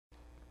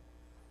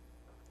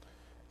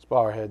Bow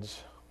our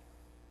heads.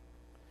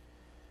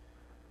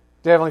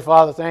 Dear Heavenly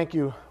Father, thank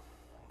you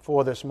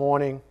for this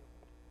morning,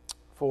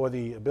 for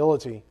the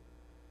ability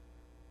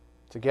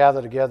to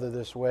gather together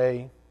this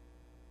way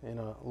in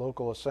a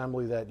local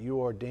assembly that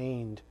you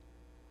ordained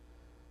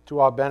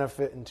to our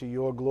benefit and to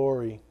your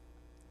glory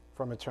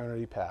from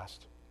eternity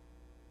past.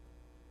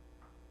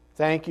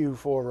 Thank you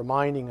for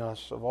reminding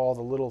us of all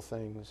the little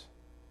things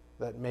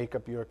that make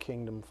up your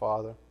kingdom,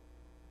 Father,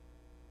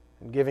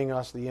 and giving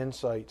us the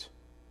insight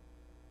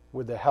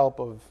with the help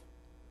of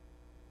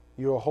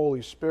your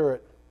Holy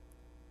Spirit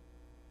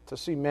to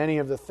see many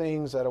of the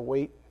things that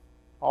await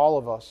all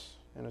of us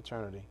in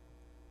eternity.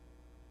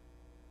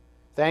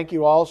 Thank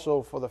you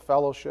also for the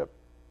fellowship,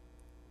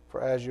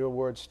 for as your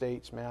word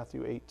states,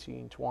 Matthew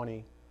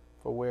 18:20,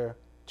 for where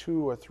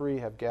 2 or 3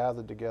 have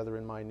gathered together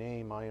in my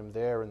name, I am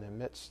there in their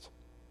midst.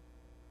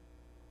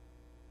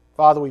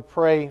 Father, we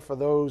pray for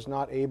those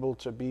not able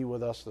to be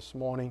with us this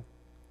morning,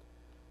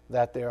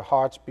 that their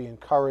hearts be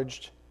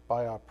encouraged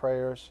by our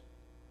prayers.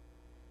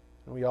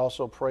 And we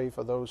also pray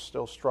for those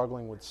still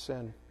struggling with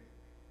sin,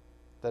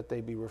 that they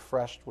be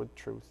refreshed with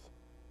truth.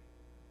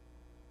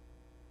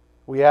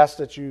 We ask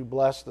that you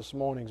bless this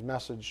morning's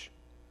message.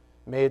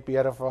 May it be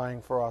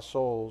edifying for our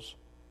souls,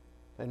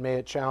 and may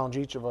it challenge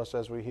each of us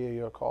as we hear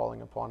your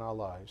calling upon our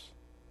lives.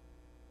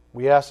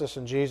 We ask this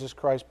in Jesus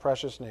Christ's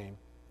precious name.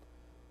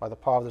 By the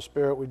power of the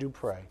Spirit we do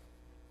pray.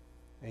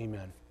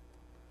 Amen.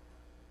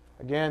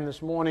 Again,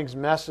 this morning's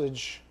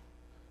message,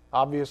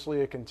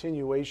 obviously a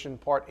continuation,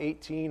 part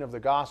 18 of the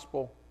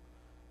gospel,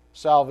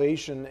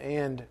 salvation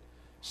and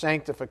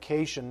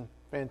sanctification.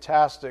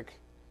 Fantastic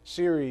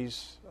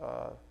series,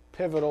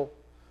 pivotal,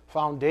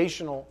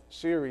 foundational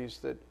series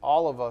that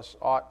all of us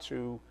ought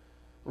to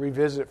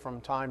revisit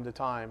from time to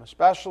time,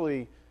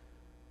 especially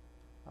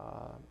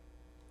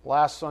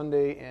last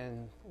Sunday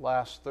and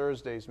last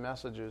Thursday's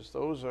messages.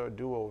 Those are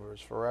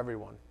do-overs for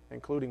everyone,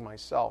 including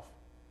myself,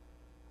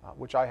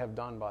 which I have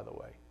done, by the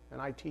way.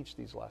 And I teach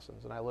these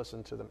lessons, and I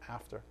listen to them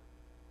after.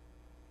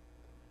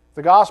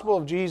 The gospel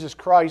of Jesus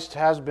Christ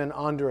has been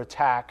under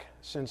attack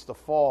since the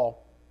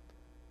fall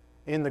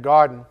in the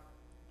garden.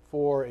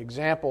 For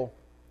example,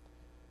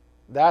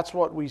 that's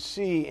what we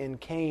see in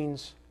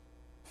Cain's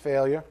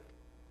failure,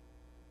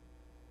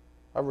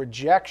 a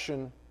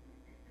rejection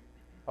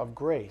of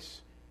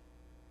grace.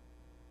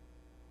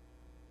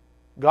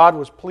 God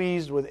was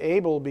pleased with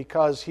Abel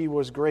because he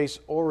was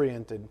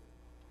grace-oriented.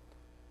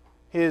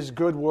 His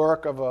good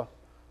work of a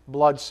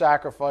blood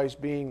sacrifice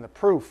being the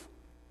proof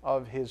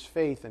of his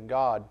faith in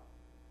God.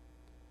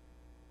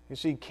 You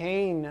see,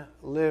 Cain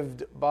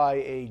lived by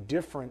a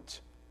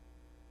different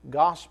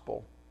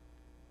gospel,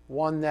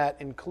 one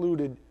that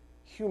included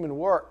human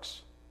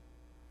works,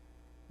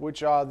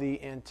 which are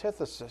the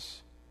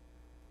antithesis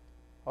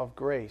of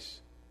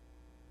grace.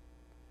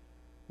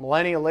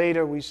 Millennia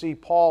later, we see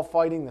Paul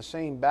fighting the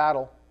same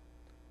battle,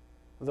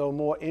 though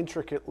more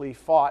intricately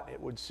fought, it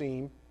would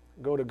seem.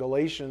 Go to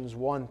Galatians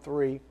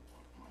 1:3.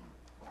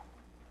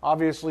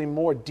 Obviously,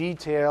 more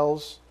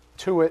details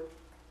to it.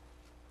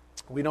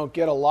 We don't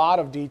get a lot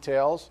of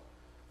details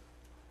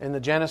in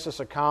the Genesis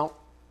account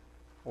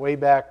way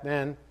back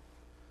then,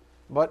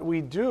 but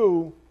we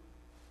do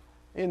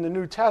in the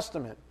New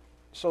Testament.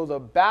 So the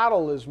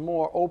battle is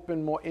more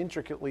open, more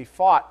intricately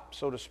fought,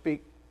 so to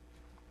speak.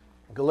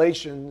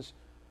 Galatians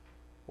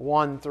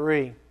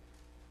 1:3.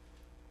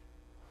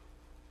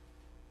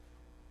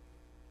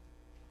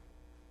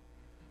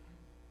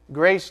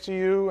 Grace to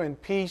you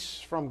and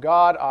peace from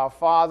God our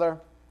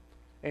Father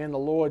and the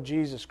Lord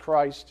Jesus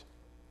Christ,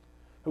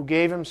 who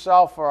gave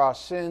himself for our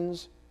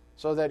sins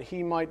so that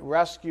he might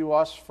rescue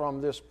us from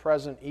this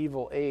present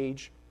evil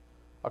age,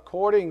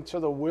 according to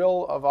the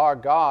will of our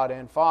God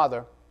and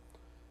Father,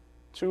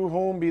 to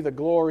whom be the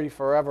glory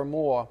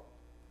forevermore.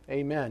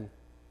 Amen.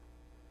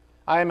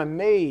 I am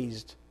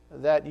amazed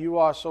that you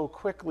are so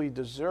quickly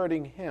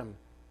deserting him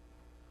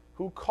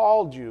who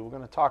called you. We're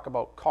going to talk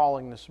about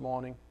calling this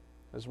morning,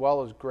 as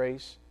well as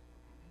grace.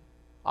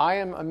 I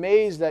am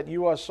amazed that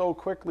you are so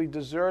quickly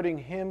deserting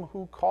him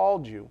who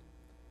called you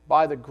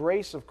by the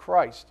grace of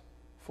Christ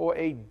for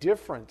a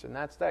different, and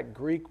that's that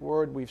Greek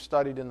word we've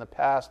studied in the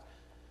past,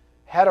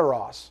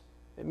 heteros.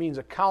 It means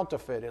a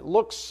counterfeit. It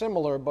looks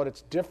similar, but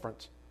it's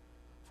different.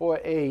 For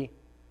a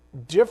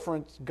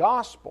different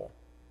gospel,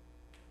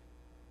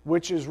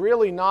 which is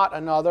really not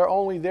another,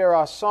 only there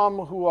are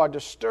some who are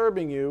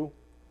disturbing you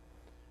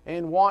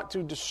and want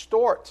to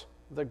distort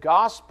the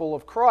gospel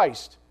of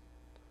Christ.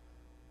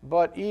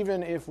 But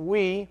even if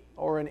we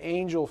or an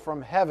angel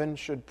from heaven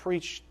should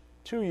preach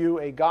to you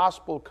a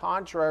gospel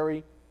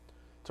contrary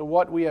to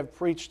what we have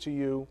preached to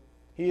you,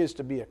 he is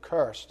to be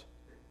accursed.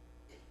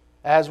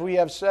 As we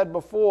have said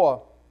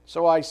before,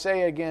 so I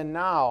say again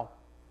now,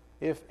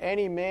 if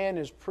any man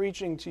is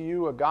preaching to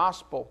you a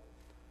gospel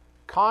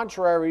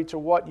contrary to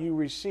what you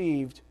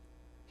received,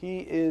 he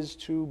is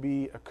to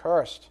be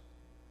accursed.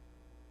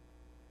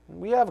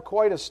 We have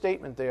quite a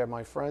statement there,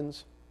 my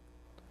friends.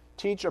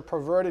 Teach a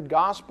perverted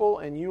gospel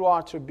and you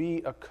are to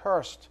be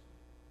accursed.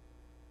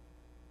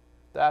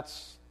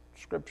 That's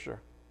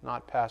Scripture,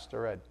 not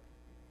Pastor Ed.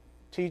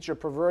 teach a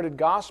perverted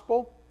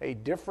gospel, a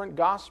different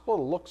gospel,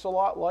 that looks a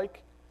lot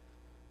like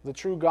the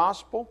true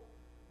gospel,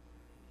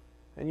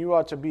 and you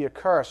are to be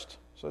accursed.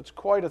 So it's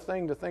quite a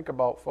thing to think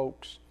about,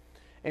 folks.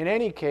 In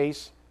any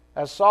case,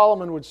 as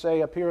Solomon would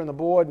say up here on the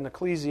board in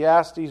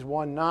Ecclesiastes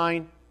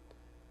 1:9,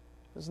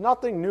 there's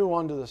nothing new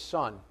under the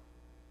sun.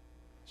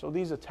 So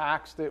these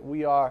attacks that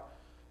we are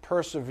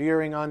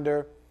persevering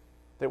under,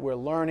 that we're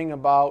learning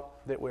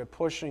about, that we're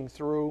pushing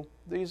through,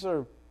 these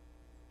are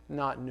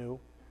not new.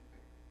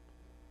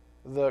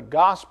 The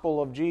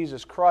gospel of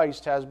Jesus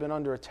Christ has been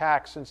under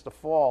attack since the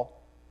fall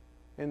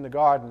in the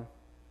garden.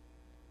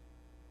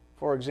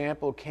 For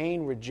example,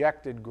 Cain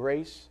rejected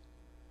grace,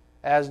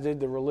 as did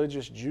the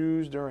religious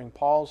Jews during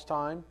Paul's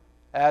time,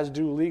 as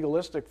do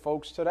legalistic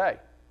folks today.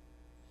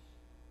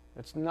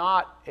 It's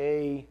not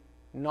a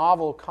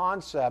novel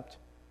concept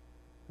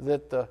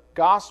that the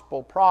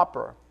gospel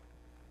proper,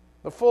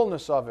 the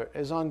fullness of it,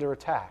 is under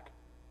attack.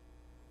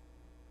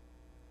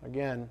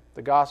 Again,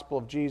 the gospel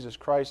of Jesus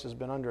Christ has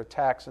been under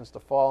attack since the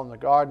fall in the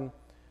garden.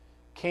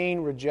 Cain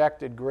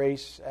rejected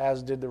grace,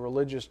 as did the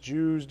religious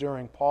Jews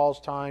during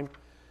Paul's time,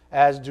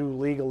 as do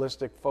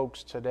legalistic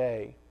folks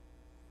today.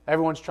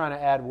 Everyone's trying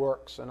to add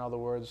works, in other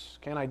words.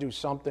 Can I do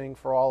something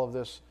for all of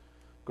this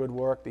good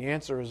work? The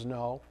answer is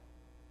no.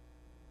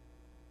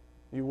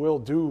 You will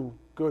do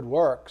good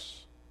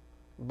works,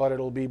 but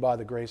it'll be by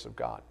the grace of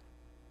God.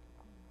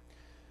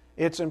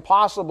 It's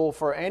impossible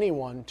for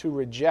anyone to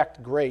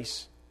reject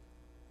grace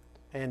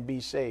and be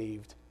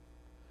saved.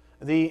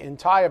 The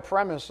entire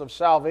premise of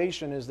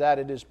salvation is that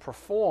it is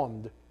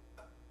performed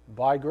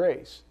by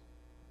grace.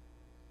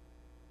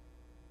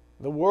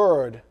 The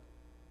Word,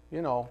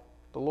 the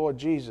Lord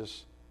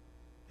Jesus,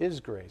 is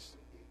grace.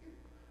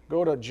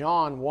 Go to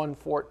John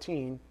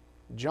 1:14.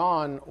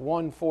 John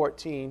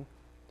 1:14.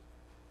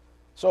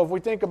 So if we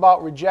think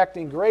about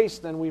rejecting grace,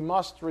 then we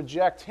must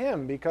reject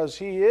Him, because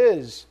He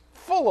is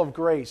full of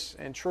grace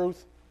and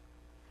truth.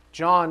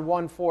 John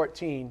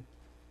 1:14.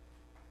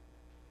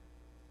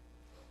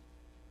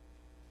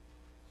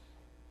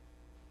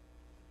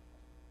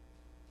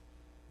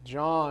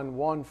 John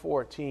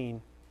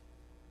 1:14.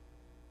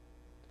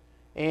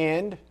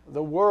 And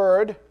the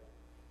Word,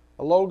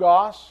 the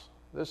Logos,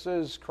 this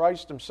is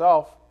Christ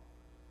Himself,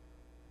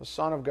 the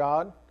Son of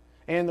God,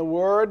 and the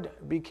Word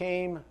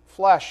became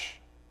flesh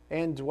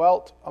and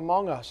dwelt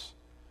among us.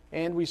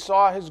 And we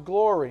saw His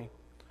glory,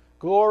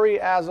 glory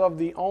as of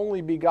the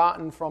only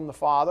begotten from the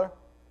Father,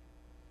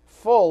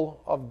 full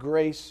of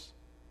grace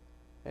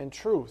and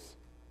truth.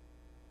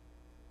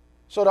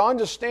 So to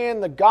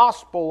understand the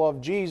gospel of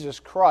Jesus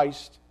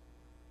Christ,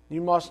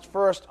 you must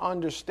first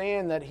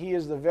understand that He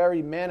is the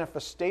very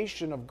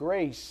manifestation of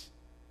grace.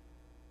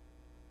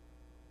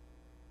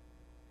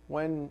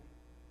 When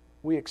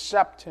we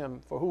accept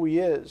Him for who He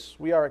is,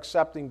 we are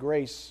accepting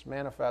grace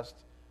manifest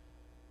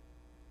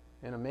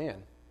in a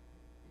man.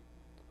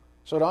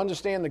 So to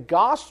understand the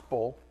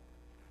gospel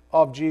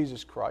of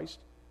Jesus Christ,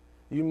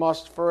 you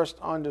must first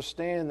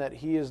understand that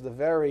He is the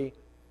very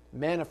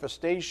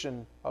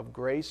manifestation of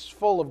grace,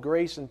 full of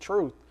grace and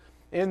truth.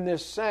 In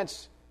this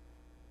sense,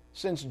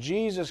 since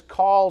Jesus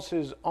calls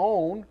His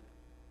own,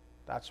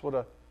 that's what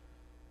a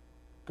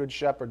good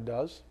shepherd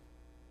does.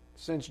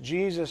 Since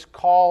Jesus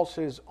calls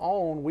His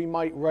own, we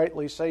might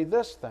rightly say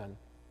this then,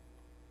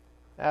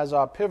 as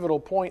our pivotal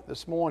point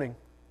this morning.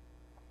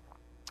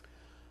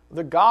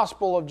 The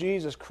gospel of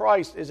Jesus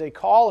Christ is a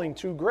calling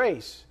to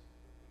grace.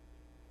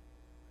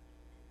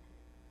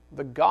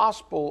 The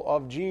gospel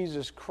of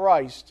Jesus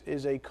Christ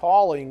is a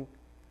calling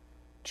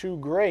to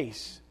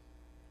grace,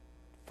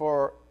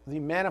 for the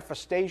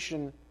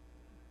manifestation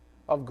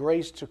of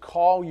grace to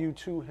call you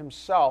to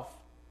Himself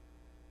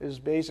is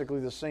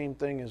basically the same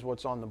thing as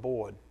what's on the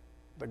board.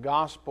 The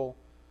gospel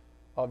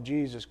of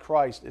Jesus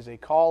Christ is a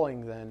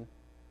calling then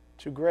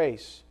to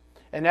grace.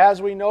 And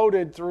as we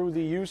noted through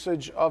the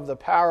usage of the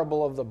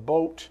parable of the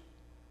boat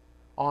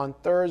on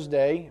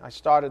Thursday, I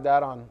started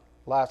that on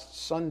last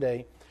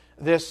Sunday,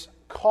 this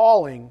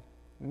calling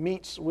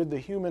meets with the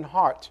human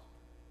heart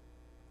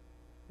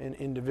in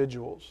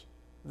individuals.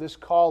 This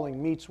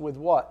calling meets with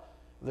what?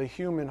 The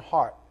human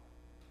heart.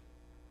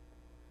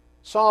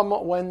 Some,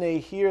 when they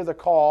hear the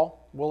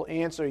call, will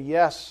answer,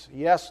 "Yes,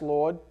 yes,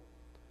 Lord,"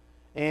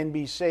 and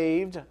be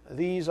saved.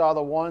 These are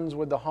the ones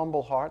with the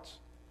humble hearts.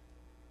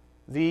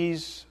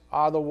 These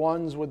are the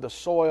ones with the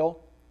soil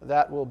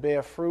that will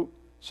bear fruit,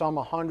 some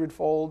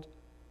 100-fold,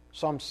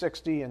 some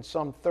 60, and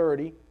some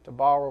 30, to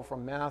borrow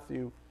from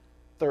Matthew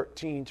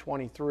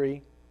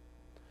 13:23.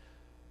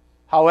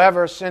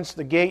 However, since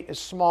the gate is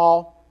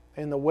small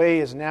and the way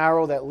is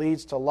narrow that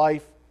leads to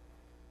life,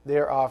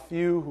 there are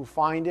few who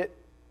find it.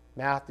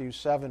 Matthew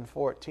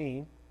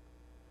 7:14.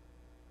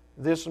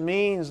 This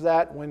means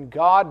that when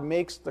God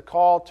makes the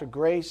call to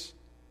grace,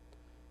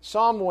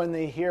 some, when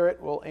they hear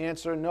it, will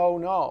answer no,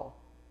 no,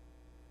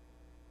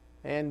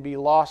 and be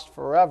lost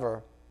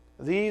forever.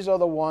 These are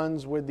the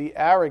ones with the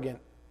arrogant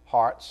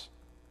hearts.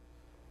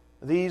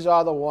 These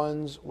are the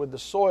ones with the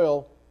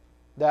soil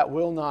that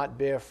will not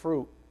bear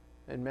fruit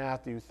in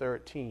Matthew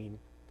 13.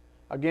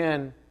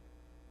 Again,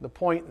 the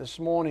point this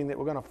morning that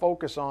we're going to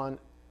focus on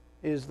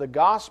is the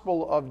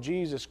gospel of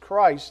Jesus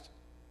Christ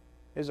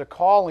is a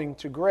calling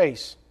to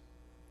grace.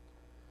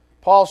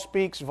 Paul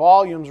speaks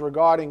volumes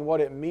regarding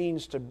what it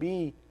means to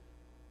be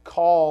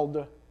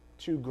called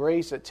to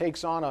grace. It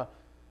takes on a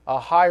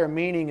higher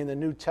meaning in the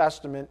New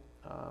Testament,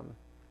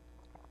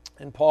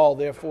 and Paul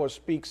therefore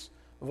speaks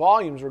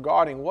volumes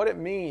regarding what it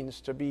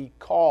means to be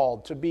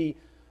called, to be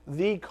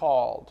the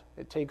called.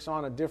 It takes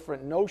on a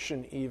different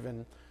notion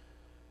even.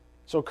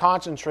 So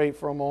concentrate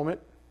for a moment.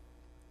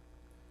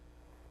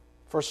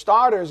 For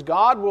starters,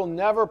 God will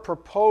never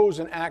propose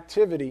an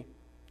activity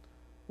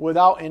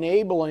without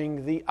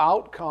enabling the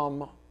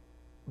outcome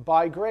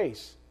by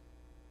grace.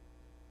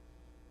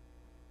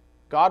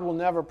 God will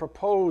never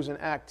propose an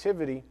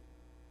activity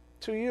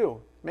to you.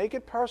 Make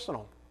it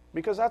personal,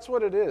 because that's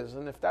what it is.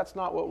 And if that's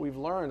not what we've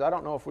learned, I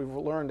don't know if we've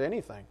learned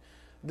anything.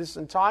 This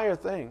entire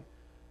thing,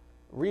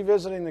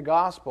 revisiting the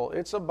gospel,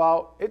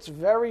 it's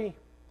very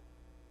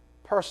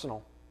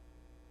personal.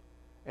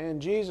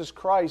 And Jesus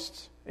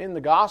Christ in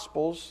the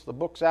Gospels, the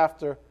books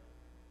after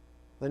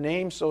the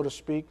name, so to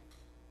speak,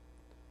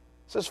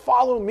 says,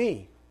 follow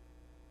me.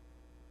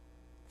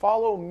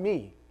 Follow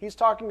me. He's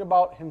talking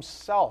about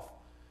himself.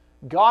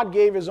 God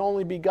gave his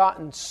only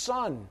begotten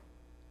Son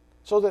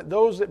so that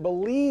those that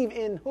believe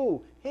in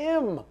who?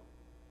 Him.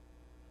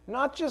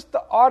 Not just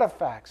the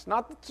artifacts,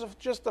 not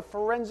just the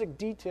forensic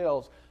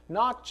details,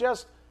 not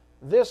just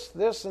this,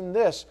 and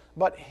this,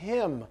 but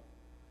him.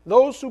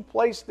 Those who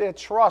place their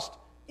trust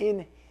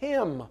in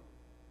him.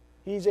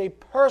 He's a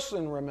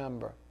person,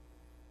 remember.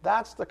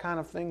 That's the kind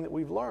of thing that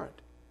we've learned.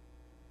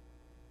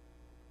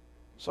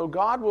 So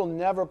God will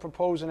never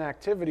propose an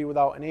activity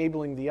without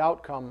enabling the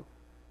outcome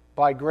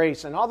by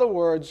grace. In other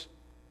words,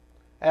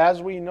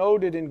 as we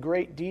noted in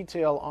great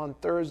detail on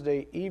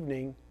Thursday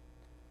evening,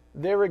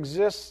 there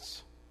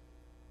exists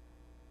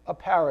a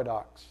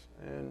paradox.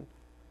 And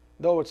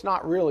though it's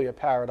not really a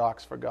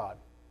paradox for God,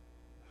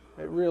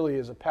 it really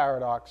is a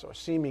paradox or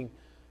seeming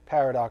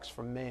paradox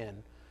for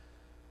man.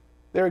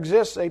 There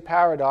exists a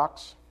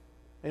paradox.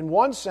 In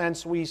one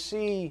sense, we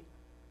see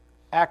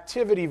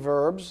activity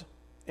verbs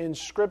in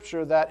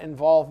Scripture that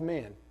involve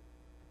man.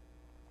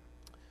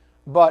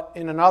 But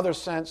in another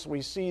sense,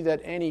 we see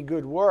that any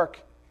good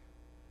work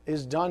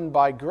is done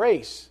by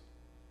grace,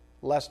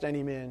 lest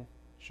any man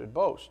should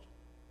boast.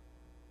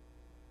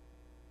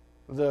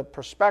 The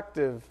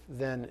perspective,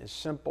 then, is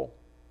simple.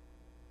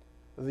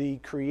 The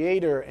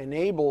Creator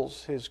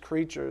enables his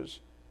creatures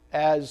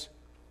as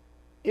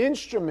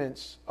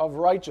instruments of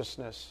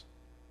righteousness,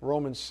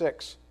 Romans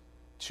 6,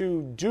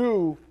 to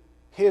do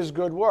his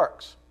good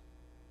works.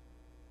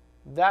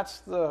 That's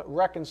the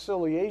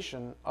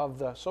reconciliation of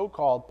the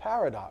so-called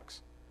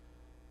paradox.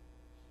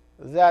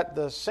 That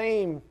the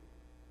same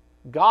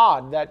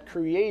God that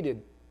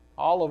created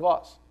all of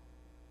us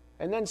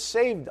and then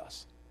saved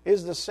us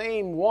is the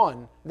same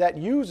one that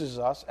uses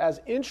us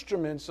as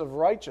instruments of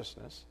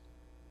righteousness,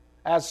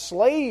 as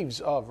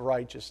slaves of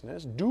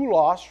righteousness,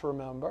 doulos,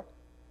 remember,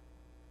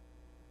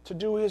 to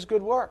do his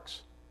good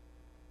works.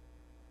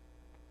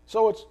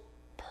 So it's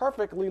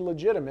perfectly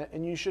legitimate,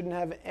 and you shouldn't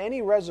have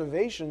any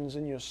reservations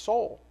in your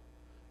soul,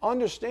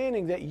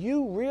 understanding that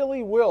you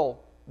really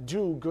will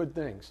do good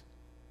things.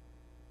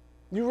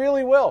 You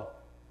really will.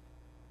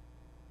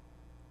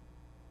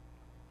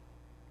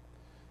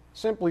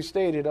 Simply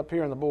stated up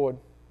here on the board,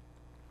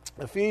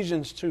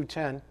 Ephesians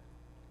 2:10,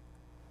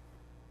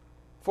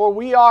 for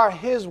we are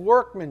his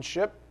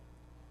workmanship,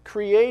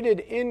 created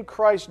in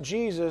Christ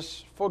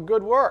Jesus for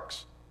good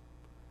works,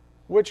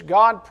 which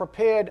God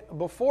prepared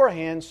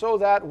beforehand so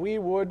that we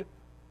would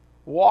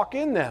walk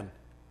in them.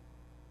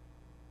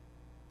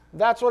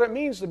 That's what it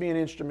means to be an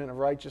instrument of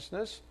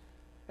righteousness.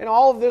 And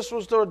all of this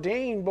was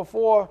ordained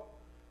before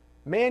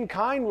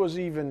mankind was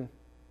even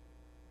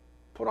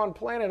put on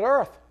planet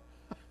Earth.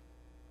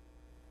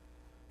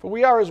 For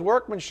we are his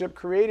workmanship,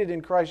 created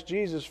in Christ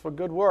Jesus for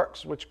good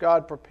works, which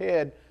God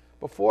prepared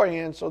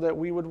beforehand so that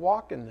we would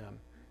walk in them.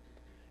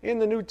 In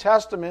the New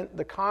Testament,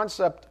 the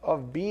concept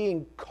of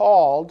being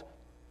called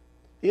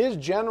is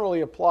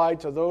generally applied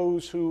to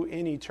those who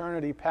in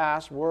eternity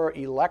past were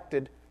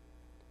elected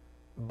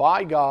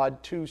by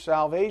God to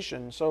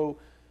salvation. So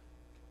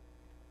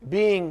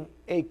being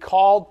a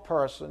called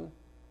person,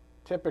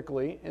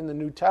 typically in the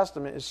New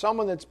Testament, is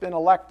someone that's been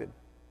elected.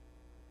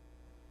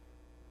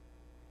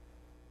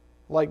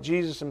 Like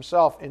Jesus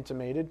himself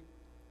intimated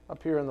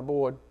up here on the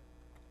board.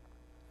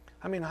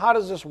 I mean, how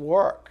does this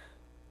work?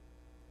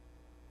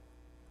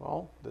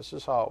 Well, this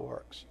is how it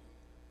works.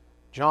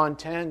 John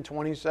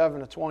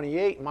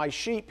 10:27-28, my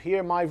sheep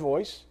hear my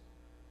voice,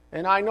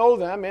 and I know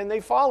them, and they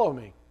follow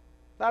me.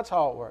 That's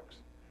how it works.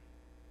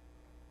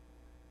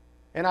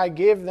 And I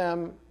give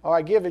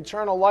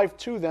eternal life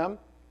to them,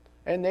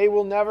 and they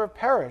will never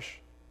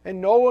perish, and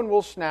no one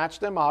will snatch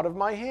them out of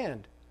my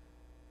hand.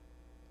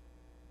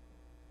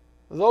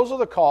 Those are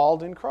the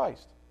called in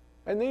Christ.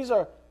 And these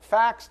are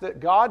facts that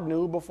God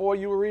knew before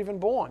you were even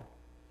born.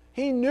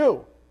 He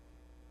knew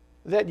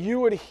that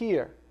you would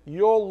hear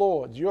your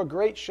Lord's, your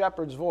great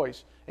shepherd's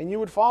voice, and you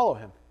would follow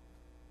him.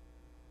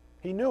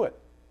 He knew it.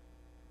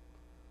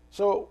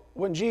 So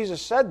when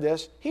Jesus said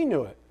this, he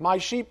knew it. My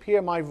sheep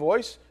hear my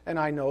voice, and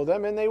I know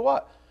them, and they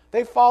what?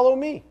 They follow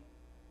me.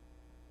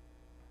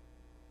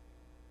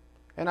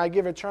 And I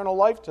give eternal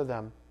life to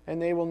them,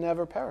 and they will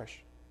never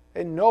perish.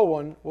 And no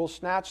one will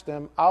snatch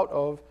them out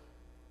of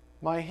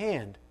my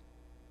hand.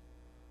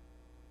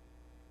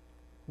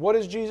 What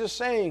is Jesus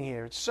saying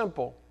here? It's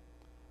simple.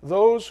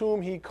 Those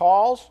whom he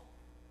calls,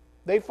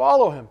 they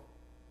follow him.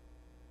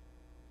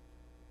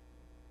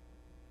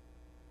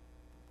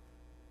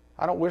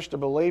 I don't wish to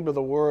belabor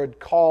the word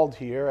called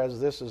here, as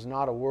this is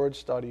not a word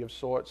study of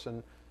sorts,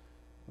 and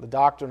the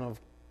doctrine of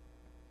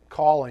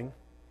calling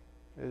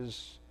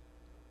is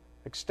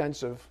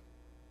extensive.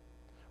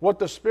 What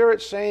the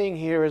Spirit's saying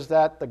here is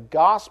that the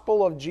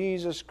gospel of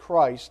Jesus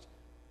Christ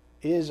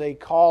is a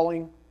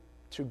calling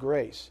to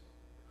grace.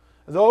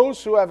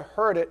 Those who have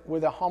heard it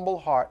with a humble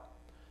heart,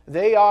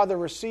 they are the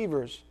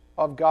receivers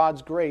of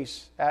God's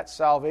grace at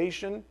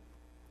salvation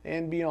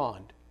and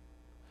beyond.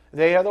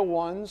 They are the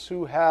ones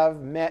who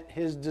have met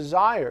his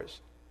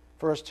desires,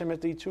 1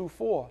 Timothy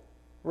 2:4,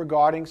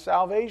 regarding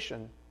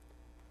salvation.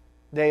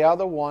 They are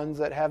the ones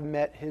that have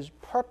met his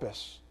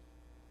purpose.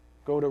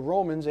 Go to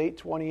Romans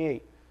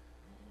 8:28.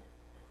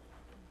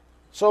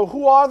 So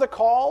who are the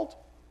called?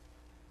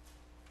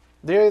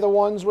 They're the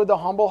ones with the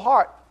humble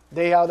heart.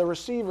 They are the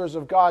receivers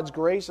of God's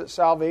grace at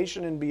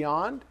salvation and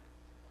beyond.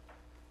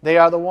 They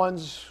are the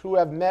ones who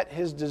have met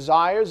his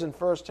desires in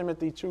 1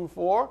 Timothy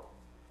 2:4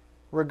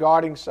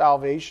 regarding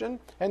salvation.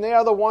 And they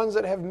are the ones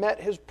that have met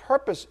his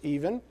purpose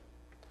even.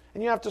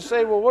 And you have to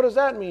say, well, what does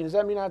that mean? Does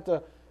that mean I have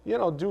to,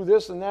 do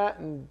this and that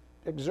and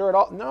exert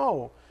all?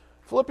 No.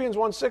 Philippians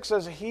 1:6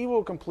 says he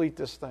will complete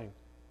this thing.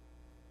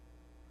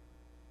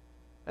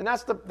 And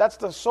that's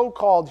the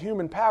so-called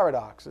human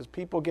paradox, is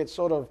people get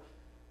sort of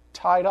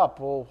tied up.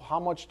 Well, how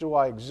much do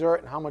I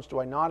exert and how much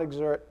do I not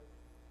exert?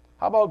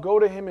 How about go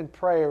to him in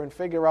prayer and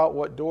figure out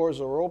what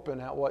doors are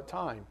open at what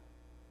time?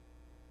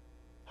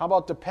 How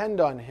about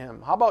depend on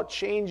him? How about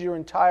change your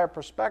entire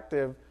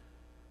perspective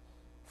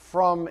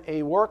from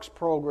a works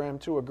program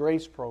to a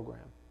grace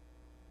program?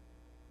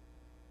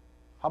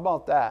 How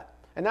about that?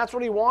 And that's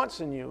what he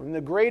wants in you. And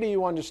the greater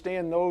you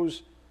understand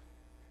those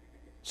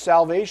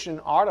salvation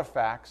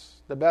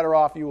artifacts, the better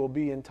off you will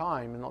be in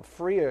time and the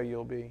freer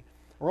you'll be.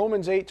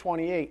 Romans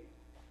 8:28.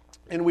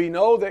 And we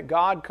know that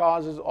God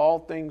causes all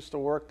things to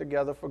work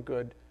together for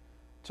good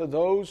to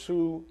those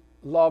who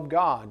love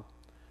God,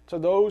 to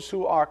those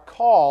who are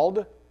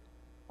called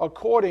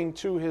according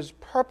to his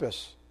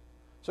purpose.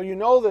 So you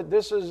know that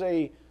this is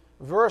a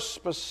verse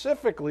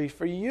specifically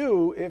for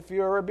you if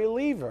you're a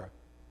believer.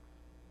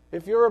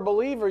 If you're a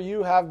believer,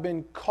 you have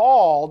been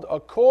called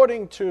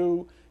according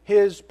to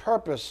his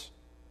purpose.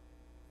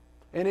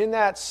 And in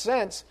that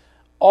sense,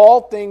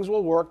 all things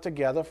will work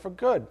together for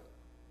good.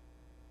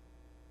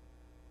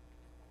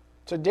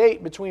 To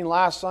date, between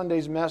last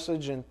Sunday's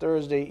message and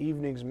Thursday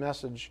evening's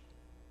message,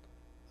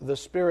 the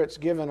Spirit's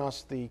given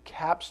us the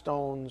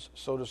capstones,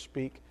 so to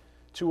speak,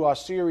 to our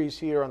series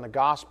here on the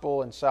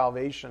gospel and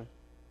salvation.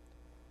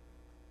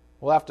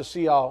 We'll have to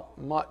see how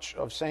much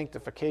of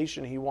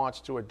sanctification he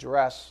wants to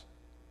address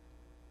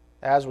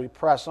as we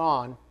press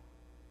on.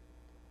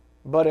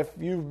 But if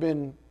you've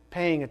been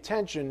paying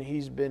attention,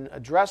 he's been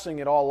addressing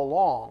it all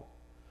along.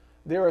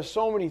 There are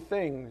so many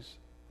things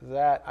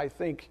that I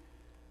think,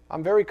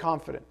 I'm very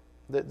confident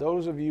that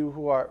those of you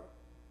who are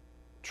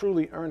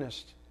truly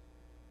earnest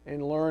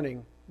in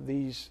learning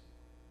these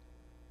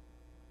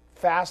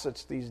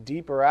facets, these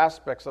deeper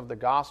aspects of the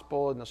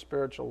gospel and the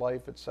spiritual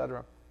life,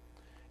 etc.,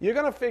 you're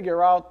going to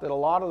figure out that a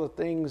lot of the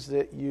things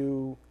that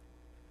you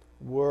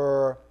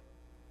were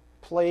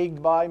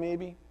plagued by,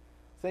 maybe,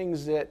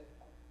 things that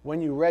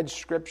when you read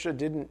Scripture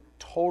didn't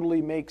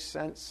totally make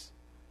sense,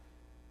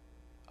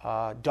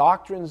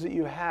 doctrines that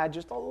you had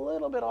just a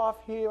little bit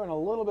off here and a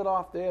little bit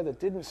off there that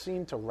didn't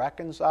seem to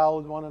reconcile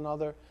with one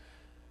another.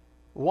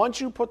 Once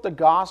you put the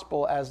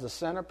gospel as the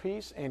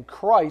centerpiece and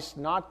Christ,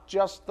 not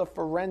just the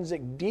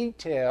forensic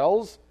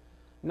details,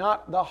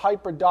 not the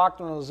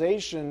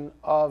hyper-doctrinalization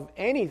of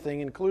anything,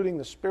 including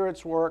the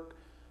Spirit's work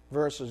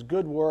versus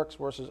good works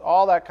versus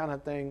all that kind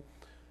of thing,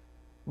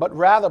 but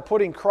rather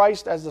putting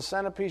Christ as the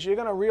centerpiece, you're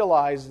going to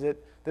realize that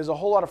there's a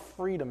whole lot of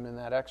freedom in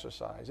that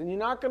exercise. And you're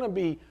not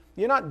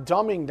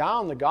dumbing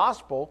down the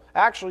gospel.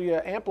 Actually,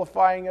 you're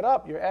amplifying it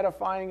up. You're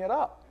edifying it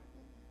up.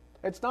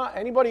 It's not,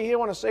 anybody here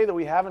want to say that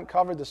we haven't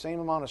covered the same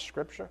amount of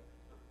Scripture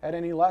at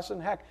any lesson?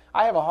 Heck,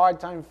 I have a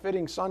hard time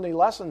fitting Sunday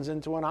lessons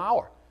into an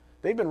hour.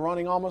 They've been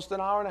running almost an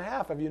hour and a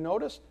half. Have you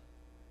noticed?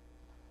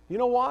 You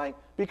know why?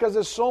 Because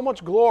there's so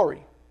much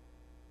glory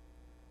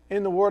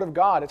in the Word of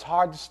God, it's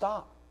hard to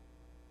stop.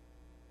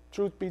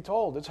 Truth be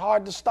told, it's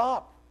hard to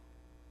stop.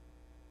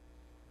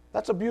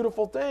 That's a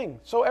beautiful thing.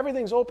 So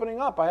everything's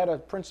opening up. I had a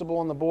principle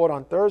on the board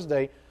on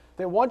Thursday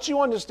that once you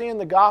understand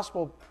the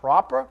gospel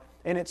proper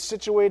and it's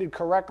situated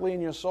correctly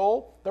in your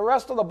soul, the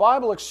rest of the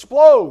Bible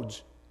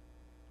explodes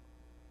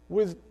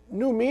with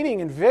new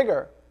meaning and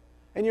vigor,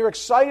 and you're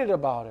excited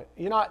about it.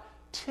 You're not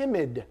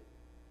timid.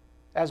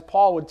 as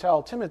Paul would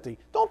tell Timothy,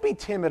 don't be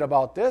timid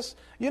about this.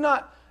 You're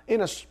not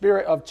in a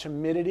spirit of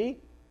timidity,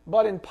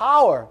 but in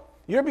power.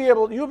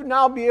 You'll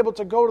now be able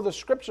to go to the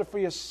Scripture for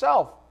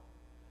yourself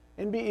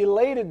and be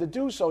elated to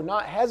do so,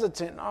 not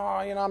hesitant. Oh,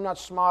 I'm not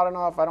smart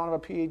enough. I don't have a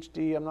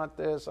PhD. I'm not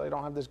this. I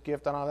don't have this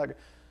gift. I don't have that.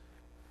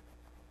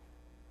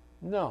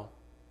 No.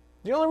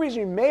 The only reason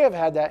you may have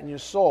had that in your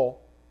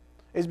soul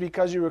is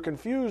because you were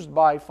confused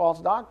by false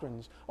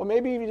doctrines. Or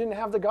maybe you didn't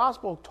have the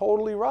gospel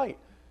totally right.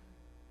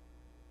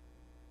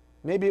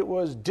 Maybe it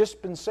was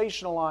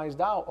dispensationalized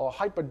out or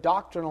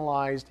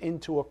hyper-doctrinalized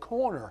into a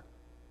corner.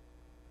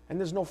 And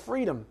there's no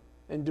freedom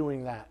in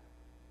doing that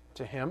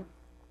to him.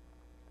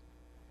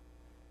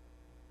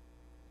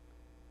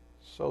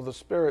 So the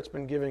Spirit's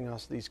been giving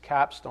us these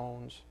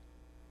capstones.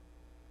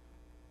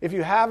 If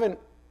you haven't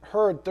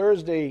heard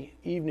Thursday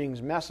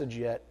evening's message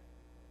yet,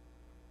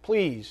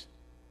 please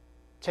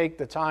take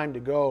the time to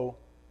go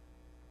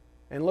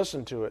and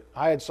listen to it.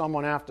 I had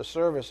someone after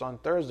service on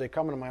Thursday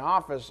come into my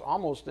office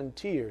almost in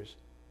tears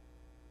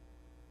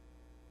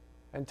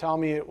and tell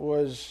me it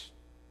was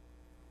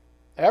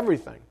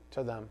everything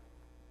to them,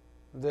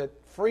 that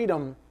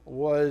freedom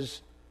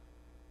was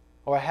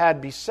or had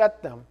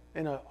beset them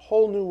in a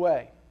whole new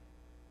way.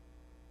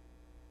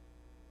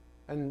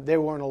 And they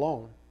weren't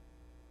alone.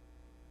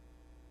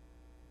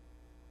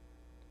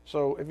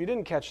 So if you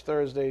didn't catch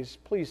Thursdays,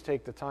 please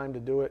take the time to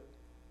do it.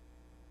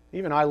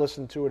 Even I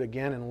listened to it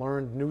again and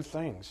learned new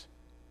things.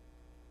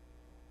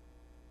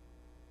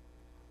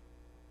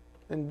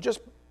 And just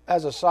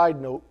as a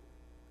side note,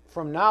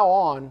 from now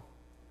on,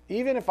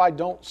 even if I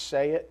don't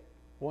say it,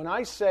 when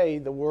I say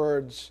the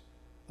words,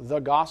 the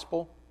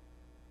gospel,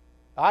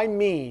 I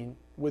mean,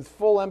 with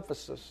full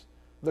emphasis,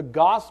 the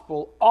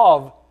gospel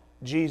of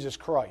Jesus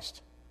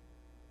Christ.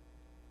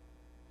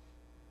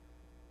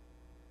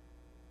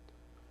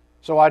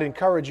 So I'd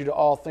encourage you to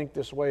all think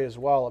this way as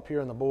well up here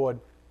on the board.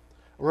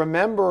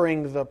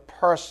 Remembering the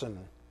person.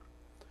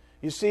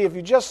 You see, if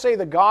you just say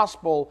the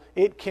gospel,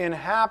 it can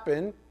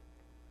happen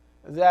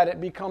that it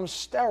becomes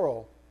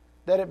sterile,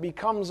 that it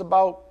becomes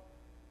about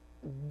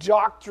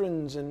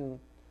doctrines and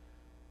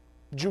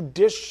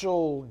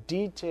judicial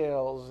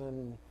details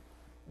and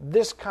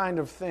this kind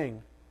of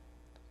thing.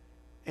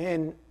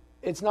 And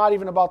it's not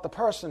even about the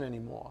person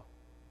anymore.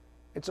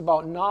 It's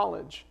about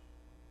knowledge.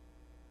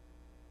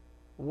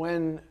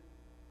 When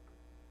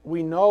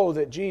we know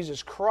that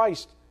Jesus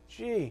Christ,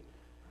 He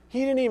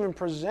didn't even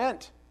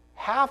present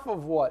half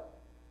of what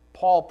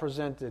Paul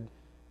presented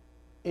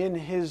in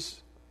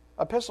his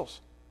epistles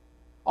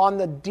on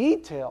the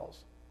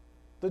details,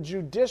 the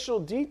judicial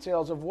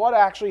details of what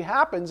actually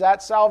happens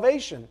at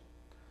salvation.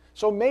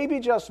 So maybe,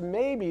 just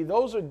maybe,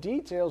 those are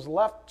details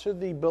left to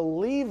the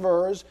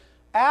believers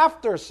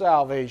after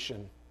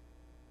salvation.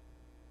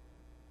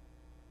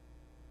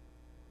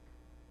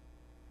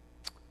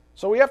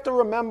 So we have to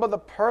remember the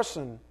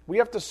person. We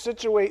have to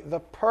situate the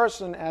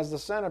person as the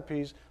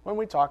centerpiece when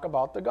we talk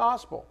about the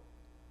gospel.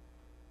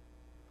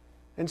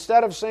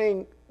 Instead of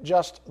saying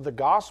just the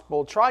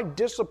gospel, try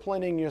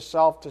disciplining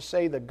yourself to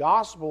say the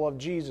gospel of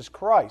Jesus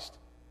Christ.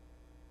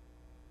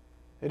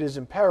 It is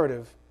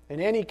imperative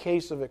in any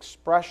case of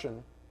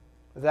expression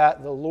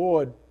that the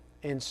Lord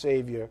and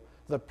Savior,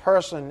 the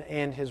person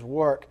and His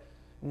work,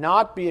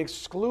 not be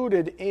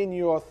excluded in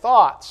your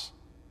thoughts.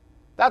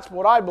 That's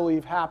what I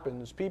believe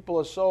happens. People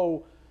are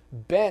so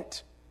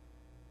bent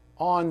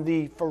on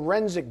the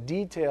forensic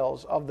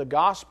details of the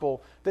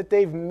gospel that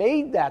they've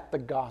made that the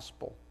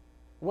gospel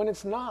when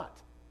it's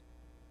not.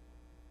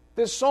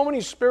 There's so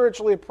many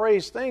spiritually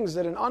appraised things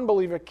that an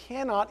unbeliever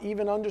cannot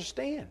even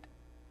understand.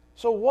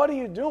 So what are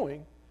you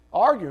doing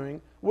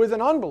arguing with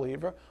an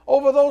unbeliever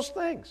over those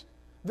things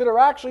that are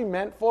actually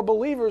meant for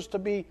believers to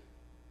be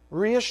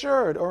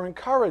reassured or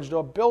encouraged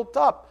or built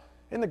up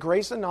in the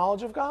grace and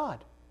knowledge of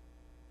God?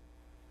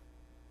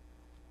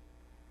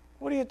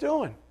 What are you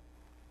doing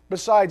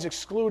besides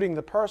excluding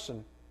the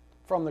person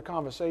from the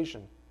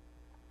conversation?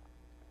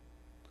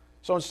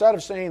 So instead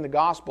of saying the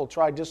gospel,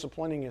 try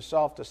disciplining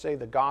yourself to say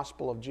the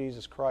gospel of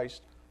Jesus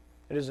Christ.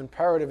 It is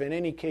imperative in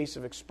any case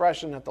of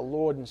expression that the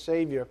Lord and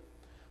Savior,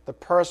 the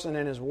person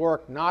and His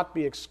work, not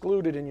be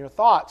excluded in your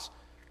thoughts.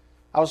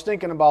 I was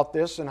thinking about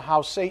this and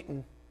how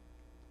Satan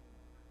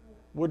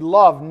would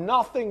love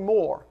nothing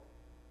more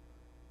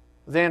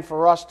than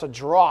for us to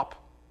drop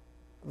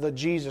the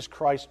Jesus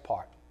Christ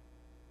part.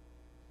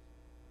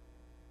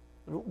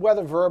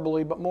 Whether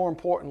verbally, but more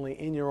importantly,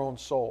 in your own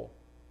soul.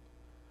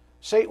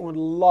 Satan would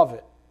love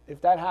it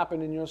if that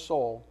happened in your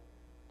soul,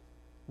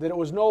 that it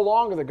was no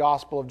longer the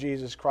gospel of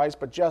Jesus Christ,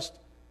 but just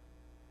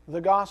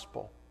the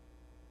gospel.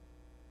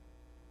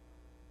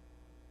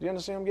 Do you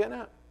understand what I'm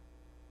getting at?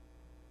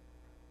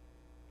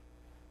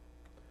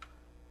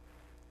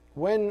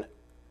 When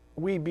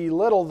we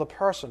belittle the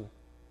person,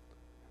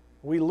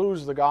 we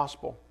lose the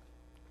gospel.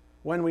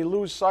 When we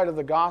lose sight of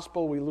the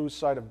gospel, we lose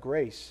sight of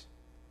grace.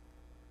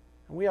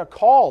 And we are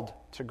called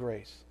to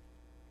grace.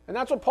 And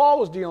that's what Paul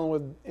was dealing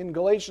with in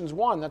Galatians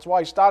 1. That's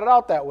why he started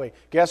out that way.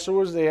 Guess who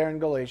was there in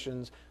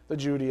Galatians? The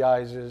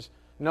Judaizers.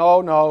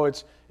 No,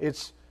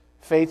 it's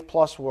faith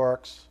plus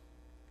works.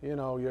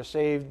 you're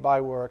saved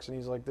by works. And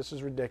he's like, this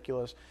is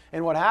ridiculous.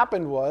 And what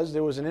happened was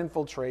there was an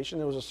infiltration.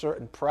 There was a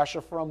certain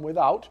pressure from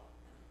without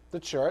the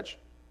church.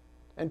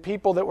 And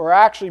people that were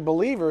actually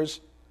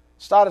believers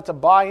started to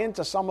buy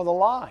into some of the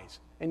lies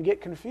and get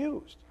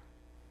confused.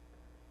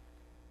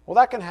 Well,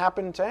 that can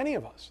happen to any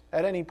of us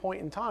at any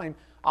point in time,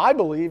 I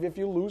believe, if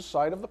you lose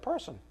sight of the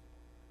person.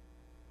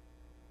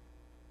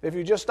 If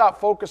you just stop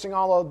focusing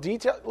on all the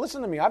details.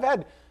 Listen to me, I've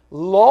had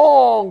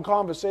long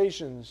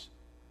conversations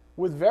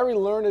with very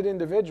learned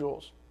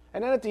individuals.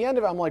 And then at the end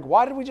of it, I'm like,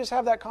 why did we just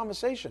have that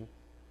conversation?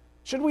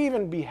 Should we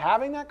even be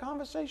having that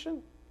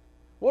conversation?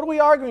 What are we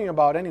arguing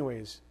about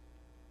anyways?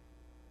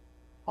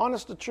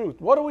 Honest to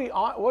truth. What are we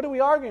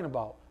arguing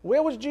about?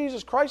 Where was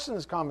Jesus Christ in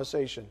this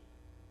conversation?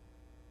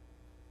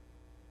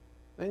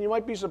 And you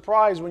might be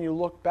surprised when you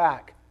look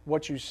back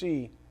what you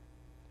see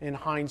in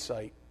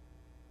hindsight.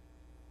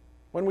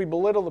 When we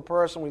belittle the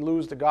person, we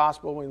lose the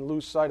gospel. When we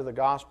lose sight of the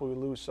gospel, we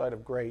lose sight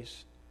of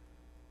grace.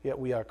 Yet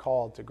we are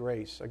called to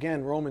grace.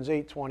 Again, Romans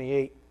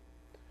 8:28.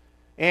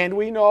 And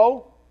we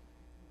know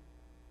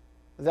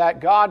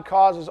that God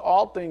causes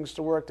all things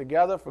to work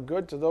together for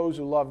good to those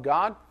who love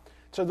God,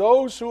 to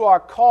those who are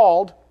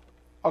called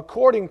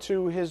according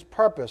to His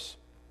purpose.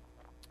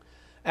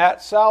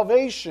 At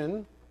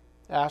salvation,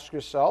 ask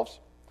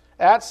yourselves,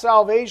 at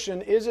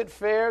salvation, is it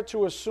fair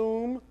to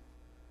assume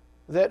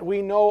that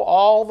we know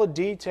all the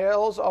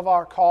details of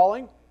our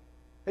calling?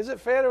 Is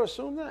it fair to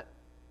assume that?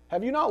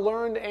 Have you not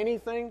learned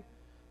anything in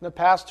the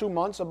past 2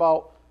 months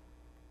about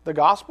the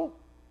gospel?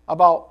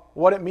 About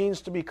what it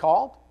means to be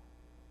called?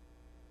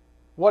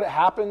 What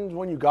happened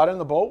when you got in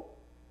the boat?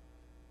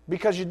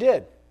 Because you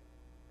did.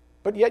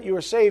 But yet you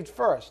were saved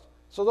first.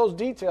 So those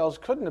details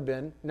couldn't have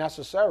been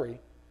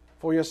necessary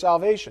for your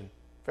salvation.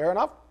 Fair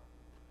enough?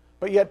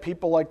 But yet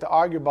people like to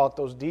argue about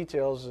those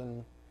details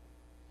and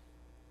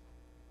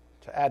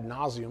to ad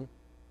nauseum.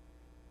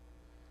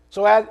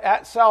 So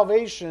at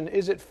salvation,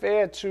 is it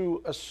fair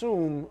to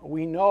assume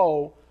we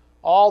know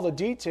all the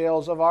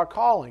details of our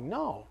calling?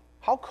 No.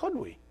 How could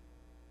we?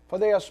 For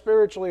they are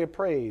spiritually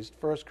appraised,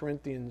 1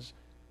 Corinthians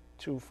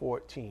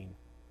 2:14.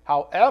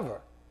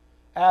 However,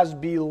 as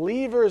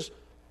believers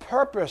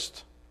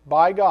purposed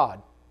by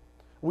God,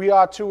 we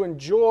are to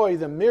enjoy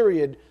the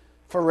myriad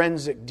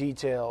forensic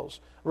details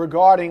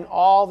regarding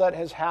all that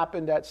has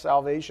happened at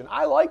salvation.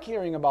 I like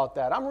hearing about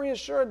that. I'm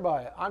reassured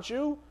by it. Aren't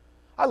you?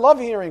 I love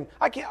hearing.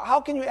 How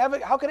can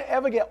it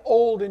ever get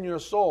old in your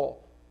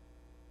soul?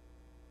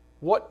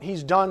 What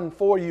He's done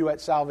for you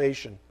at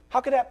salvation. How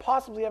could that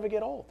possibly ever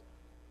get old?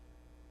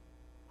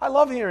 I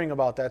love hearing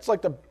about that. It's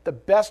like the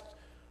best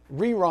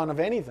rerun of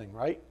anything,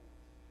 right?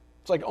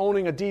 It's like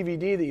owning a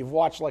DVD that you've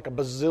watched like a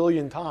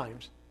bazillion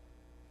times.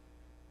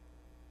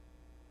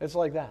 It's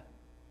like that.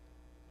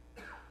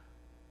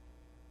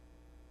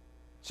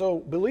 So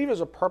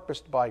believers are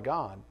purposed by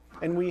God,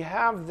 and we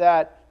have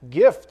that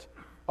gift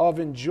of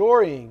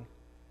enjoying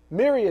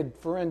myriad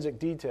forensic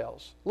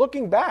details,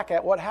 looking back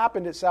at what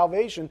happened at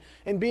salvation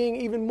and being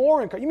even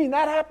more encouraged. You mean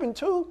that happened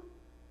too?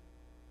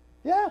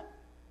 Yeah.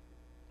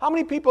 How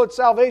many people at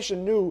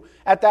salvation knew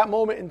at that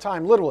moment in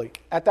time, literally,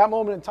 at that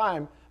moment in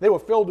time, they were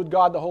filled with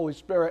God, the Holy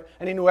Spirit,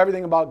 and they knew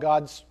everything about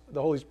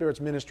the Holy Spirit's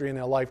ministry in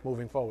their life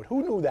moving forward?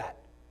 Who knew that?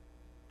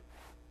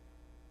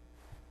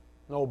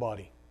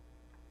 Nobody.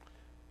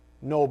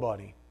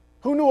 Nobody.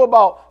 Who knew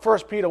about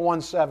 1 Peter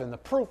 1:7, the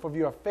proof of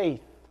your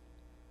faith?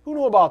 Who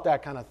knew about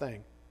that kind of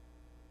thing?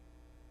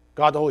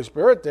 God the Holy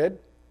Spirit did,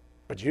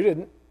 but you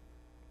didn't.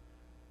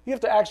 You have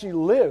to actually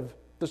live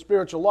the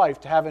spiritual life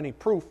to have any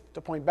proof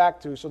to point back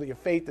to so that your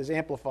faith is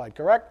amplified,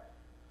 correct?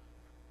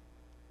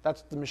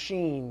 That's the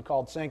machine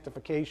called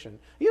sanctification.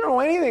 You don't know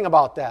anything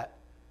about that.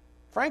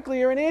 Frankly,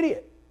 you're an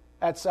idiot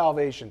at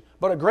salvation,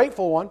 but a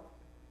grateful one.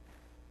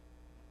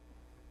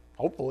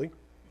 Hopefully.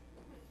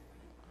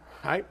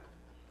 Right?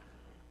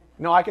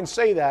 No, I can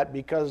say that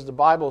because the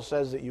Bible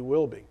says that you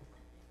will be.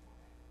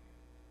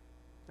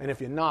 And if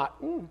you're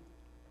not,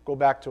 go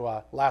back to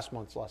our last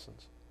month's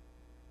lessons.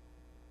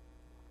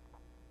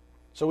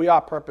 So we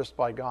are purposed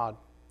by God.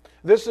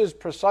 This is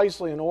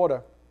precisely in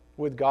order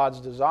with God's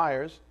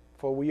desires,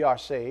 for we are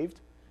saved,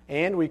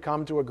 and we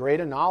come to a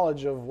greater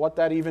knowledge of what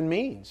that even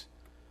means.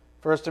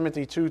 1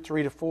 Timothy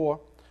 2:3-4.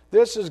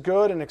 This is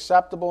good and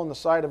acceptable in the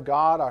sight of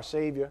God, our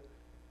Savior,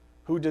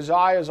 who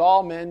desires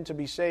all men to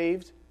be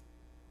saved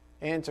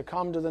and to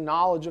come to the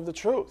knowledge of the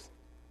truth.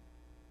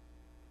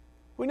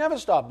 We never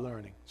stop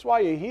learning. That's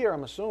why you're here,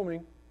 I'm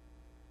assuming.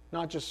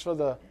 Not just for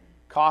the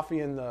coffee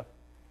and the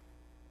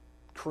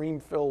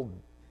cream-filled...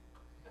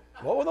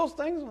 What were those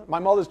things? My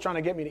mother's trying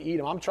to get me to eat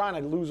them. I'm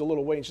trying to lose a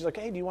little weight. And she's like,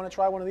 hey, do you want to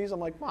try one of these? I'm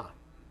like, Mom,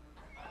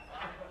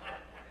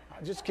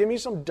 just give me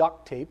some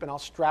duct tape and I'll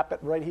strap it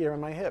right here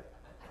on my hip.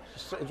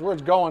 It's where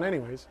it's going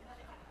anyways.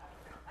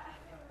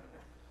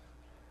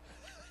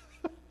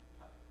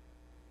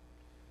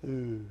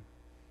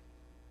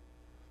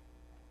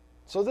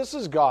 So this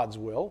is God's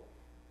will,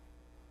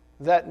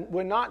 that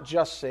we're not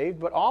just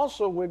saved, but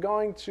also we're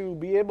going to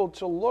be able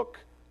to look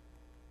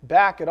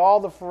back at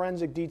all the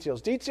forensic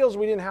details. Details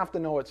we didn't have to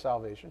know at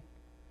salvation.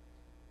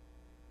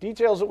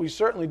 Details that we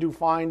certainly do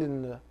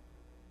find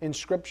in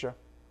Scripture.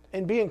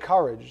 And be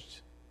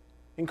encouraged,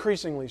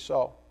 increasingly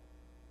so.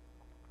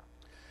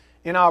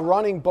 In our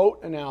running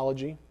boat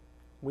analogy,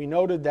 we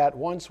noted that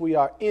once we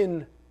are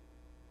in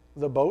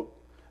the boat,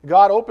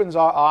 God opens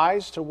our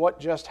eyes to what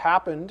just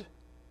happened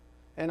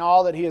and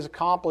all that He has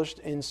accomplished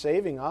in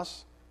saving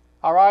us.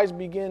 Our eyes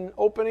begin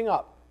opening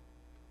up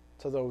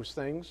to those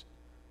things.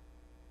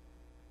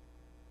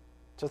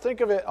 To think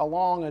of it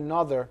along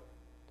another,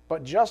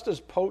 but just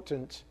as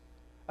potent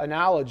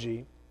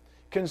analogy,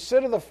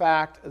 consider the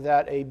fact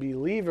that a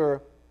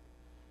believer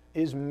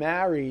is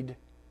married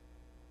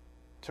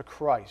to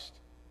Christ.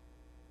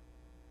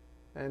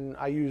 And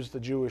I use the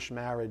Jewish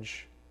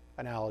marriage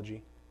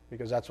analogy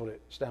because that's what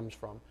it stems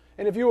from.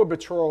 And if you were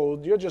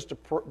betrothed, you're just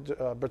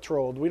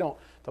betrothed.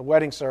 The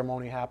wedding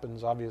ceremony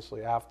happens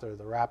obviously after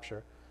the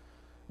rapture.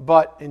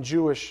 But in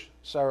Jewish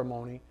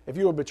ceremony, if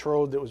you were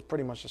betrothed, it was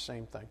pretty much the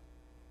same thing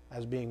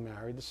as being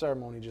married. The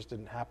ceremony just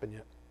didn't happen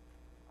yet.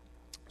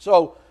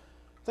 So,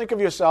 think of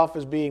yourself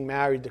as being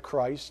married to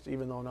Christ,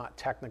 even though not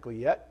technically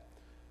yet.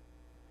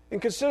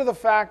 And consider the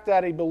fact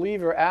that a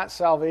believer at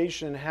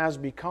salvation has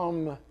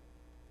become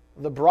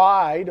the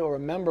bride or a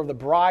member of the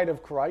bride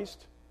of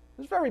Christ.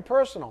 It's very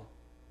personal.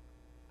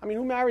 I mean,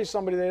 who marries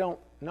somebody they don't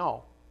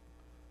know?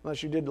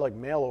 Unless you did like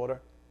mail order,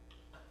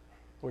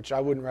 which I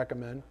wouldn't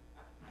recommend.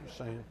 Just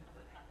saying.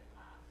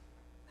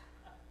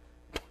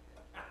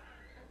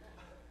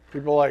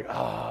 People are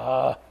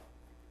like,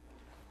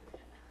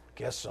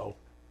 guess so.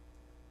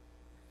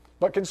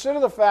 But consider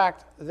the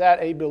fact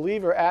that a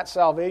believer at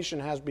salvation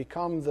has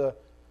become the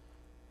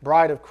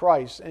bride of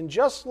Christ. And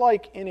just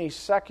like in a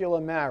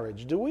secular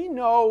marriage, do we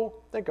know,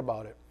 think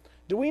about it,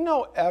 do we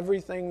know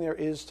everything there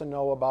is to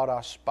know about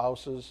our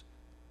spouses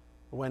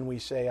when we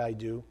say I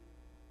do?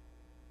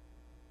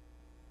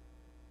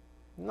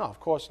 No, of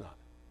course not.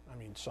 I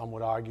mean, some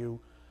would argue,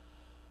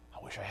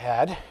 I wish I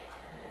had.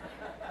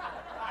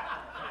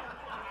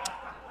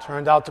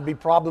 Turned out to be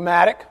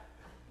problematic.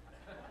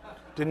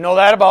 Didn't know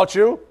that about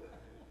you.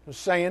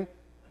 Just saying.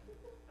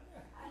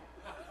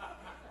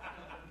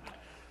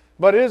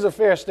 But it is a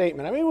fair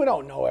statement. I mean, we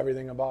don't know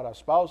everything about our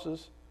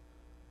spouses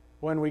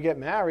when we get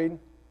married.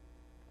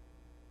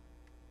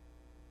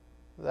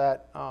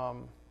 That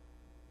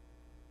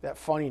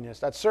funniness,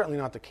 that's certainly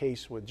not the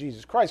case with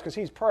Jesus Christ because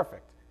He's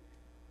perfect.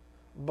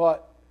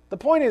 But the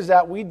point is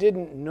that we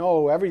didn't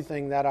know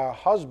everything that our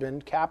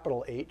husband,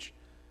 capital H,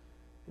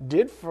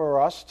 did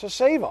for us to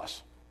save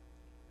us,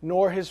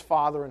 nor His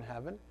Father in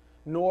heaven,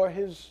 nor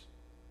His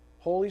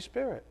Holy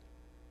Spirit.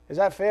 Is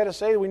that fair to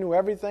say we knew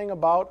everything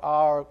about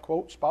our,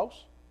 quote,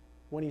 spouse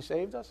when He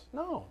saved us?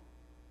 No,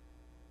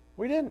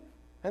 we didn't,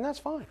 and that's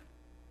fine.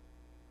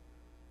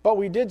 But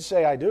we did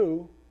say, I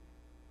do.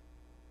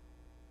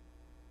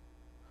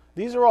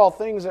 These are all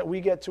things that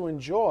we get to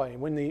enjoy.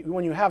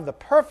 When you have the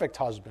perfect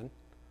husband,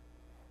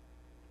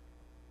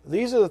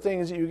 these are the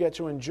things that you get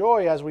to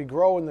enjoy as we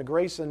grow in the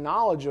grace and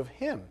knowledge of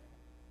Him.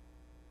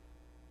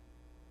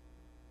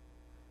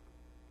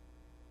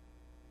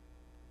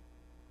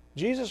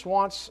 Jesus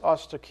wants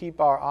us to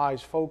keep our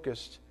eyes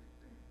focused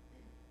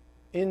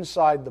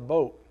inside the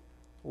boat,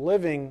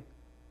 living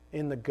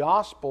in the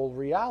gospel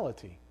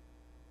reality.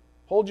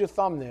 Hold your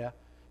thumb there.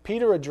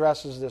 Peter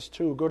addresses this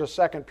too. Go to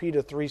 2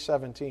 Peter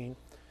 3:17.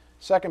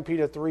 2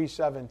 Peter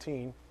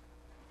 3:17.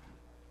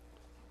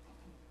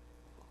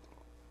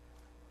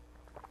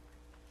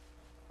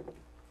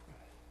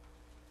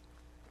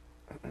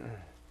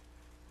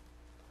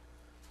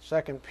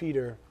 2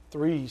 Peter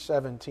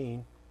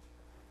 3:17.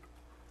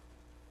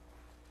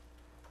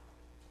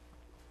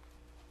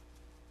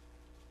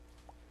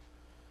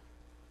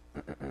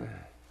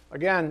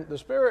 Again, the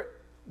Spirit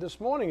this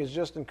morning is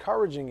just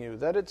encouraging you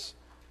that it's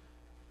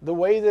the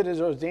way that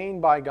is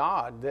ordained by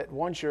God, that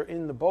once you're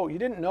in the boat, you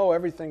didn't know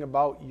everything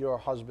about your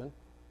husband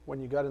when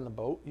you got in the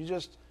boat. You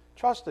just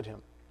trusted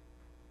him.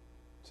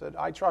 Said,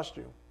 I trust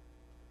you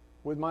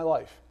with my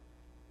life,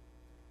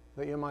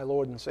 that you're my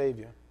Lord and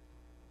Savior.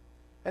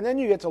 And then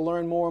you get to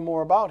learn more and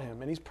more about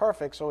him. And he's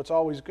perfect, so it's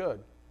always good.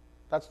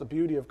 That's the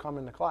beauty of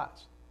coming to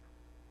class.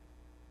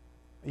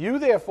 You,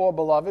 therefore,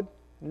 beloved,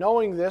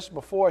 knowing this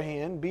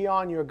beforehand, be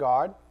on your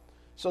guard,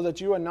 so that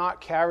you are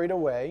not carried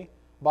away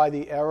by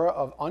the error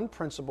of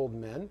unprincipled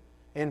men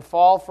and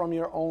fall from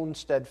your own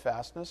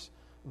steadfastness,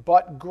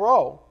 but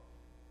grow.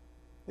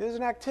 There's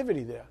an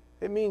activity there.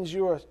 It means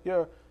you're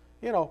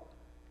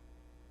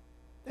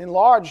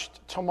enlarged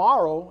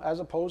tomorrow as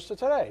opposed to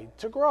today,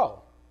 to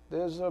grow.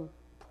 There's a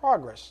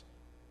progress,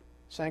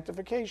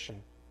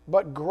 sanctification.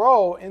 But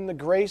grow in the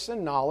grace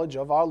and knowledge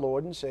of our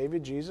Lord and Savior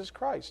Jesus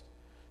Christ.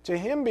 To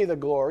him be the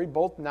glory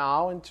both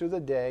now and to the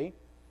day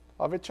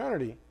of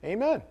eternity.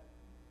 Amen.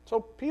 So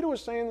Peter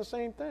was saying the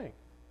same thing.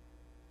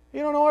 You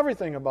don't know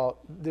everything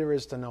there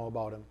is to know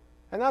about him.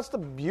 And that's the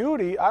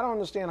beauty. I don't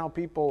understand how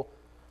people,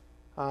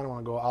 I don't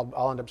want to go,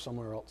 I'll end up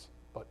somewhere else.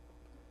 But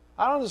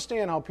I don't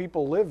understand how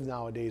people live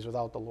nowadays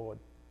without the Lord.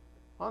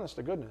 Honest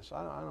to goodness,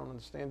 I don't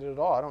understand it at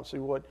all. I don't see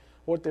what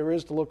there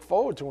is to look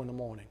forward to in the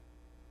morning.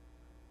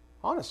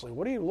 Honestly,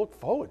 what do you look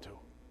forward to?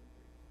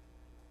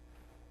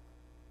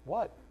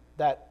 What?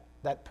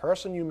 That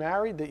person you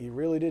married that you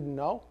really didn't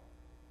know?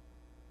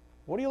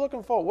 What are you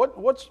looking for?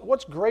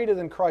 What's greater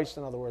than Christ,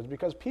 in other words?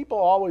 Because people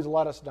always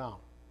let us down.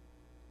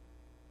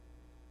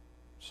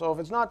 So if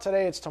it's not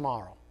today, it's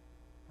tomorrow.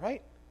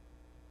 Right?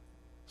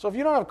 So if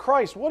you don't have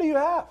Christ, what do you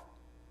have?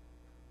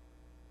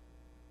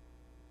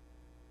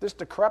 This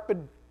decrepit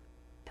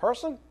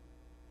person?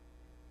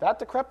 That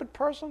decrepit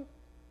person?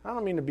 I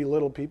don't mean to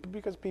belittle people,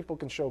 because people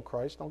can show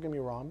Christ, don't get me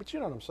wrong, but you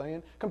know what I'm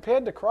saying.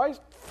 Compared to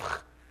Christ,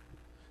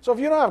 so if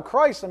you don't have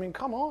Christ, I mean,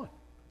 come on.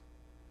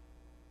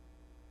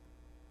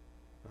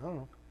 I don't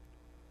know.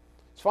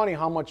 It's funny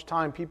how much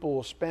time people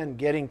will spend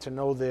getting to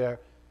know their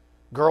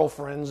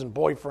girlfriends and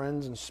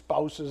boyfriends and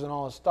spouses and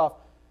all this stuff.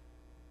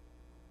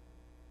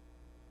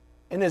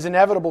 And there's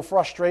inevitable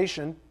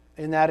frustration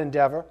in that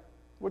endeavor,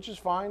 which is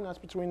fine. That's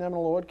between them and the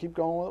Lord. Keep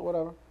going with it,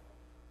 whatever.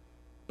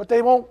 But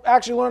they won't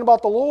actually learn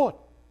about the Lord.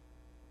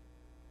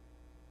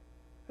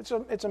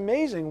 It's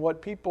amazing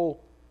what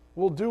people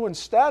will do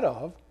instead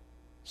of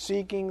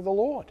seeking the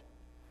Lord.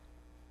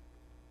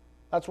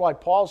 That's why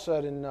Paul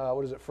said in,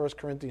 1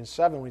 Corinthians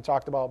 7, when he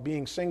talked about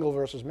being single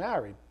versus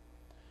married.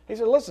 He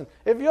said, listen,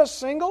 if you're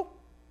single,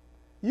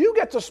 you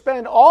get to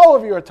spend all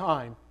of your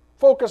time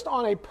focused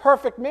on a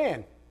perfect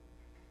man,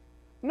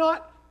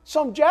 not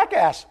some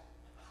jackass.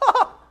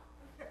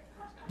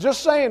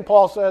 Just saying,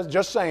 Paul says,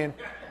 just saying.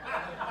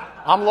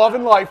 I'm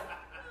loving life.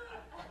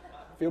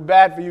 Feel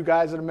bad for you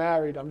guys that are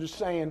married. I'm just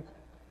saying.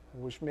 I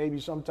wish maybe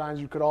sometimes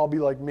you could all be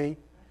like me.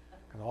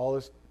 And all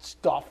this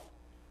stuff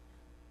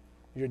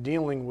you're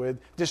dealing with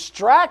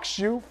distracts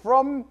you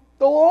from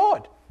the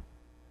Lord.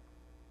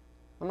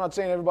 I'm not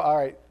saying everybody, all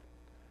right,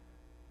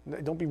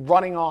 don't be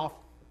running off.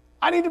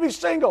 I need to be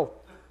single.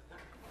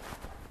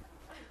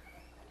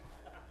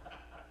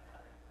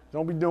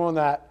 Don't be doing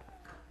that.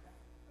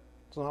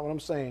 That's not what I'm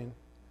saying.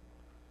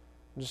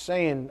 I'm just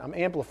saying, I'm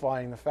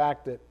amplifying the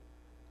fact that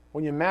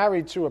when you're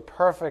married to a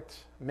perfect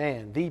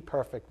man, the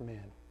perfect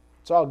man,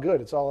 it's all good,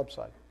 it's all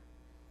upside.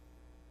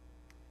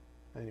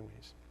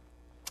 Anyways,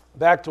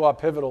 back to our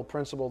pivotal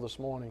principle this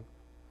morning.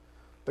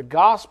 The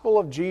gospel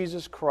of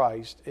Jesus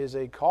Christ is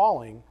a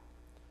calling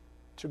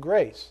to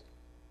grace.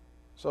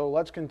 So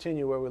let's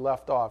continue where we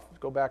left off. Let's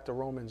go back to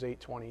Romans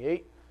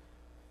 8:28.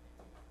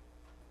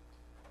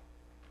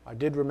 I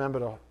did remember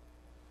to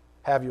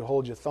have you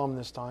hold your thumb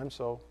this time,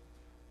 so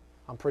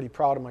I'm pretty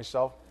proud of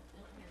myself.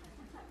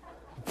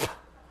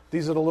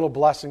 These are the little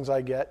blessings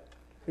I get.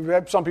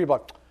 Some people are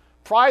like,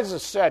 prize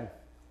is said.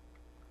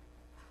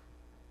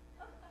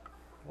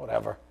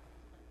 Whatever.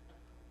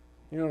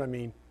 You know what I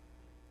mean?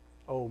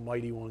 Oh,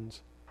 mighty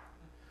ones.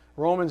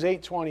 Romans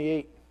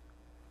 8:28.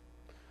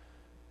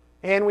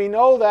 And we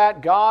know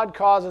that God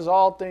causes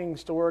all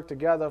things to work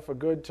together for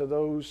good to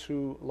those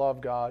who love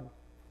God,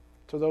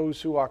 to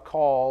those who are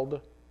called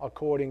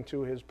according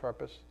to His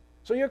purpose.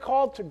 So you're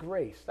called to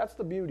grace. That's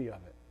the beauty of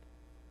it.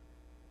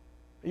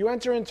 You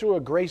enter into a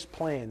grace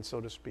plan,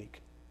 so to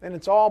speak. And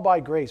it's all by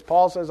grace.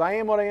 Paul says, I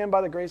am what I am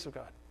by the grace of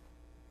God.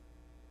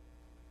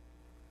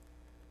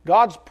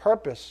 God's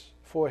purpose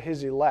for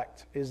His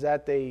elect is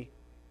that they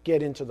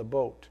get into the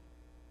boat,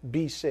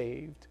 be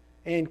saved,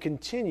 and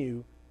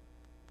continue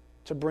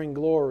to bring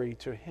glory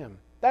to Him.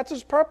 That's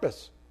His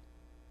purpose.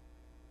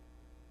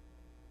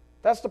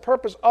 That's the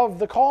purpose of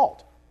the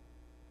called,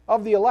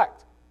 of the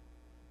elect.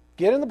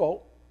 Get in the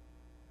boat,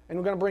 and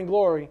we're going to bring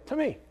glory to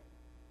me.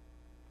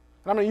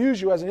 And I'm going to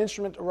use you as an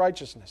instrument of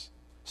righteousness.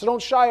 So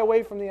don't shy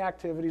away from the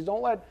activities.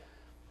 Don't let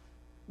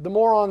the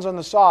morons on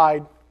the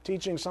side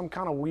teaching some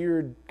kind of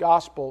weird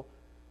gospel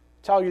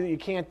tell you that you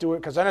can't do it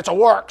because then it's a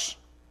works.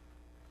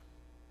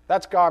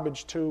 That's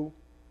garbage too.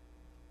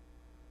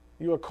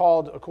 You are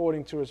called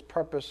according to His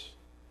purpose.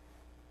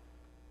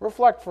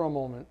 Reflect for a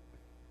moment.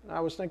 I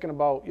was thinking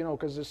about,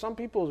 because there's some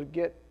people who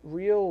get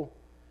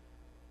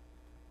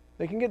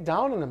they can get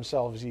down on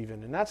themselves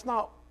even, and that's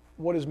not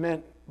what is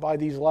meant by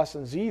these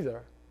lessons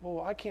either.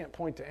 Well, I can't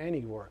point to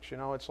any works,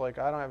 it's like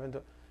I don't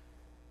have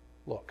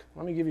Look,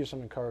 let me give you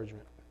some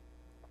encouragement.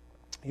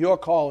 Your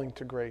calling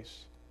to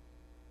grace.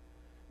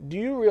 Do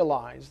you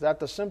realize that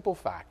the simple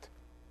fact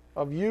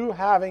of you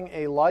having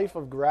a life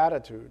of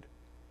gratitude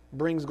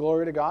brings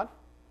glory to God?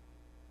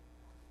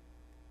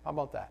 How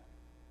about that?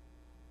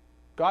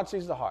 God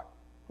sees the heart.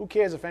 Who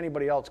cares if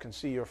anybody else can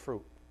see your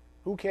fruit?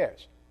 Who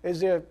cares? Is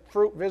their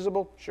fruit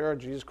visible? Sure,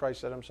 Jesus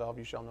Christ said Himself,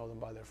 you shall know them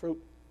by their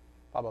fruit.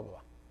 Blah, blah, blah.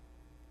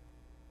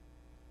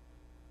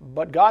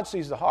 But God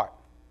sees the heart.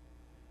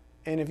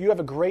 And if you have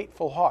a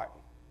grateful heart,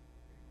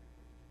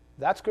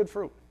 that's good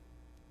fruit.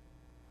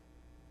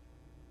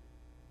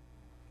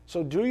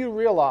 So do you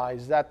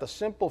realize that the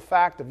simple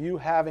fact of you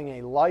having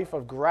a life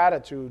of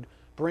gratitude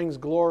brings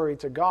glory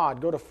to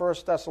God? Go to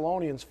 1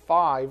 Thessalonians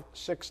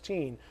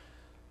 5:16.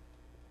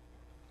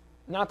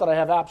 Not that I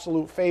have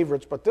absolute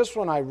favorites, but this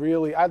one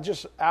I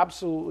just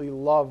absolutely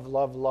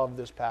love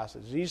this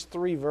passage. These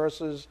 3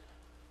 verses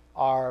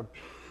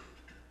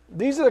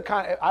these are the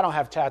kind, I don't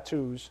have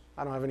tattoos.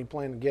 I don't have any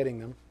plan of getting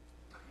them.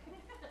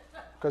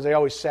 Because they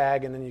always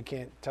sag and then you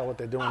can't tell what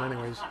they're doing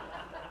anyways.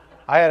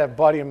 I had a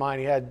buddy of mine,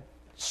 he had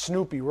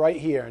Snoopy right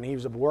here, and he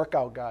was a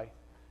workout guy.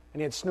 And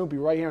he had Snoopy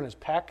right here in his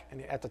pec,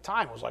 and at the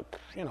time it was like,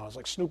 it was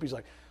like Snoopy's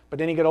like, but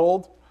then he got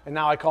old, and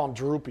now I call him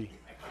Droopy.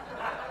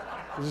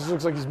 He just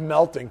looks like he's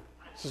melting.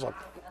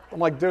 I'm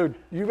like, dude,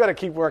 you better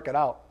keep working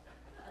out,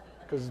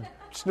 because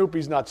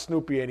Snoopy's not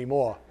Snoopy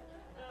anymore.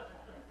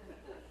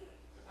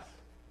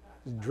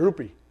 He's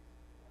Droopy.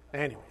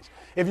 Anyways,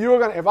 if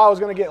I was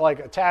gonna get like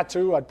a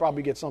tattoo, I'd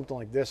probably get something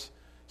like this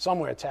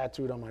somewhere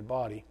tattooed on my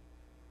body.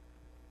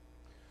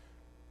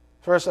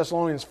 1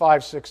 Thessalonians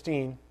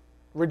 5:16,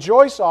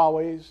 rejoice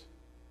always,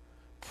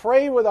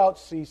 pray without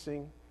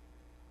ceasing,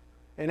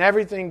 in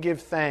everything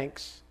give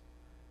thanks,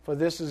 for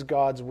this is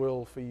God's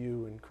will for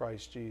you in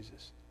Christ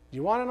Jesus. Do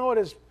you want to know what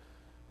His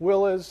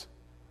will is?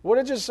 What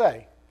did it just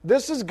say?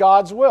 This is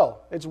God's will.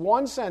 It's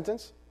one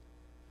sentence.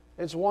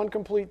 It's one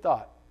complete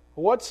thought.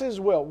 What's His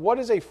will? What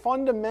is a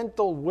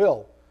fundamental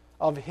will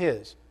of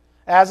His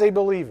as a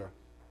believer?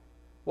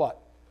 What?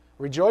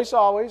 Rejoice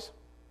always,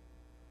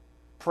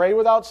 pray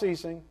without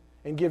ceasing,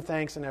 and give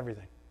thanks in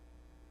everything.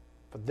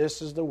 For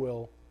this is the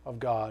will of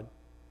God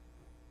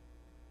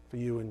for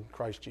you in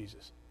Christ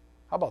Jesus.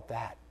 How about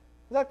that?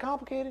 Is that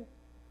complicated?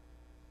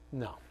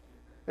 No,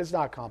 it's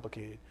not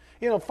complicated.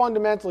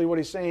 Fundamentally what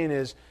he's saying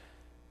is,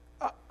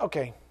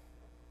 okay,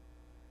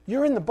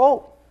 you're in the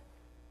boat.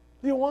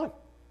 You won.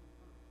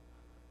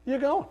 You're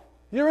going.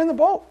 You're in the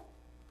boat.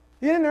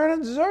 You didn't earn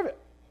it, deserve it.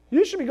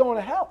 You should be going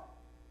to hell.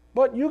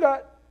 But you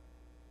got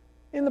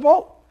in the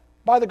boat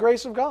by the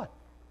grace of God.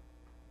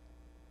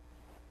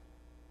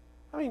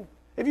 I mean,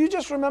 if you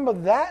just remember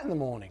that in the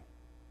morning,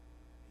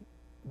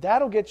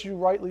 that'll get you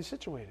rightly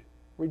situated.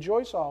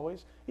 Rejoice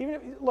always.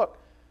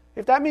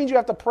 If that means you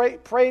have to pray,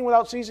 praying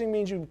without ceasing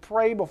means you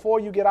pray before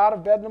you get out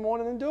of bed in the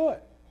morning, then do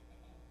it.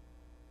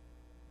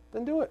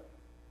 Then do it.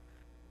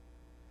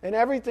 In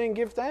everything,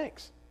 give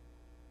thanks.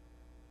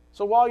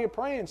 So while you're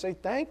praying, say,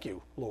 thank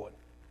you, Lord.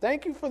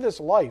 Thank you for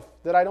this life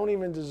that I don't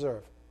even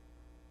deserve.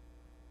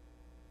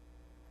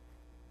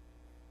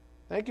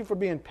 Thank you for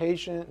being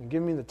patient and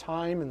giving me the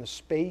time and the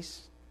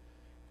space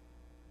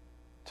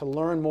to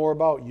learn more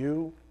about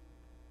you.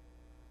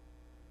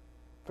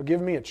 For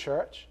giving me a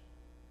church.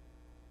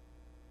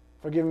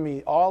 For giving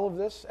me all of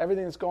this,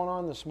 everything that's going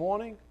on this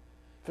morning.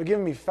 For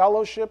giving me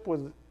fellowship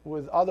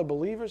with other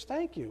believers.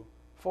 Thank you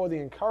for the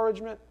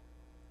encouragement.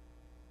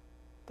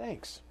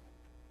 Thanks.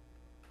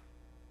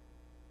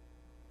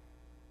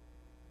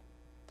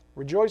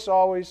 Rejoice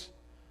always,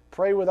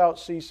 pray without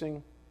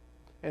ceasing,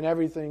 in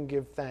everything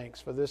give thanks,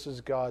 for this is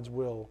God's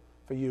will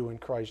for you in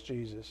Christ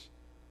Jesus.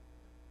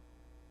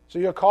 So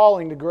your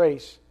calling to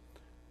grace,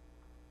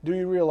 do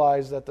you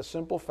realize that the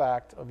simple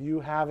fact of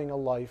you having a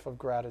life of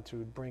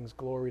gratitude brings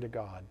glory to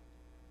God?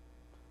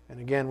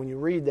 And again, when you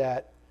read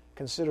that,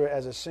 consider it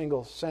as a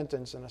single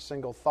sentence and a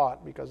single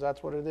thought, because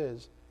that's what it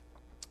is.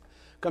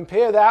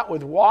 Compare that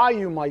with why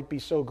you might be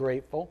so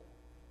grateful.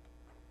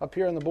 Up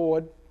here on the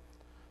board,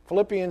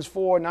 Philippians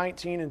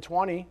 4:19 and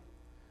 20.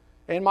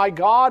 And my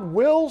God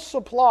will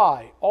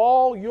supply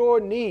all your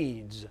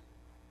needs.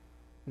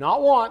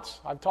 Not wants.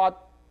 I've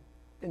taught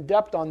in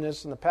depth on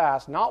this in the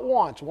past. Not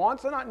wants.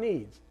 Wants are not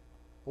needs.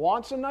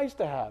 Wants are nice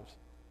to haves.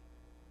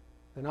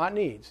 They're not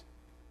needs.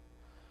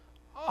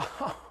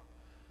 Oh,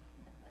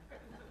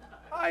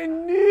 I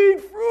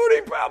need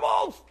Fruity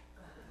Pebbles.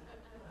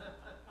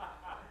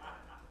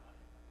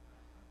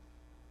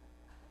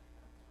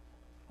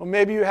 Or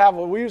maybe you have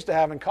what we used to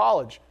have in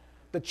college,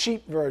 the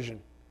cheap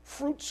version,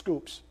 Fruit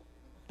Scoops.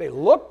 They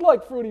looked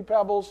like Fruity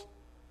Pebbles,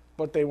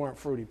 but they weren't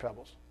Fruity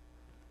Pebbles.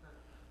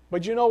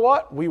 But you know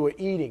what? We were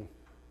eating.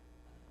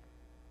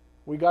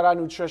 We got our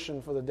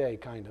nutrition for the day,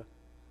 kind of.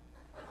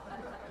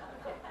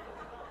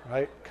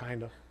 Right?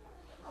 Kind of.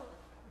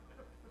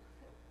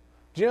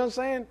 Do you know what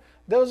I'm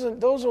saying?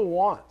 Those are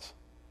wants,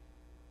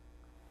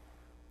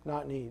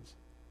 not needs.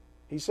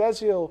 He says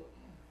He'll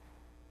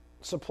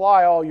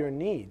supply all your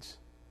needs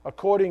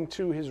according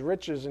to His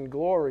riches and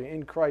glory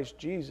in Christ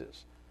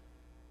Jesus.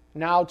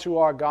 Now to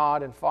our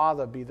God and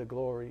Father be the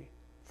glory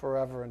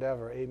forever and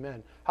ever.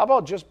 Amen. How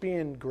about just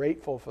being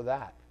grateful for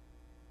that?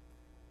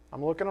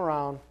 I'm looking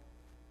around.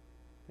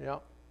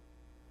 Yep.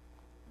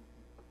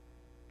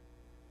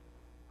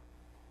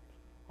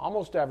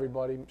 Almost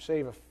everybody,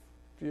 save a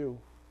few,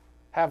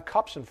 have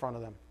cups in front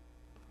of them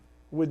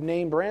with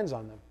name brands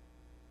on them.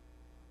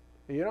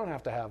 You don't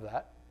have to have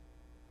that.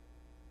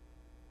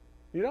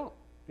 You don't.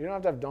 You don't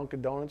have to have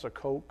Dunkin' Donuts or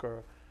Coke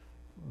or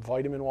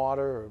vitamin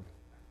water or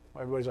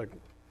everybody's like...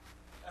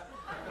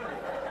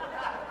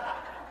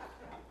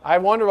 I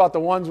wonder about the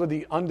ones with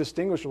the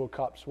undistinguishable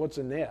cups. What's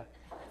in there?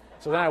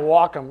 So then I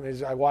watch them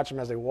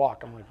as they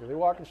walk. I'm like, are they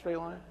walking straight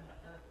line?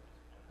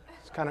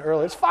 It's kind of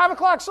early. It's 5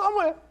 o'clock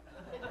somewhere.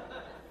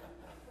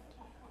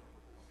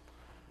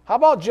 How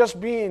about just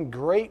being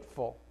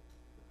grateful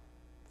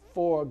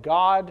for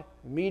God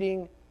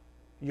meeting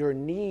your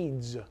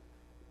needs?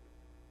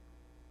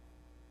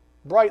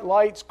 Bright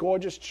lights,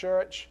 gorgeous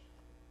church,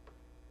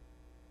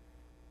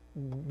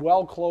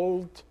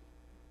 well-clothed.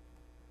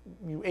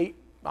 You ate,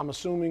 I'm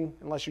assuming,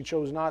 unless you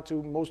chose not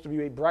to, most of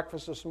you ate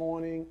breakfast this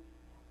morning.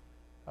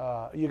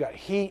 You got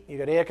heat, you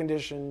got air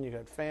conditioning, you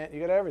got fan, you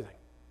got everything.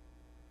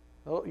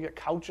 Oh, you got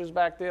couches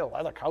back there,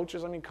 leather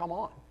couches. I mean, come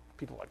on.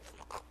 People are like,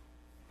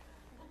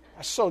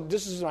 so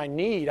this is my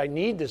need. I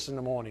need this in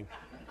the morning.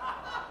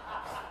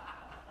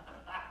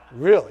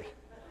 Really?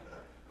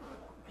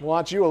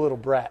 Want you a little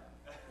brat.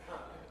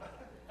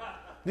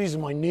 These are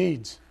my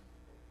needs.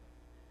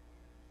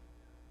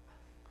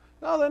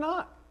 No, they're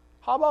not.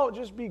 How about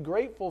just be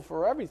grateful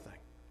for everything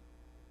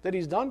that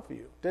He's done for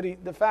you?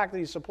 The fact that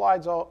He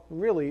supplies all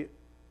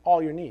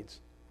your needs.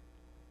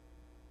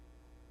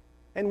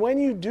 And when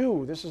you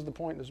do, this is the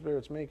point the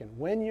Spirit's making,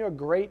 when you're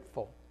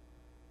grateful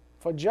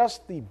for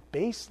just the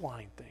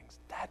baseline things,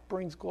 that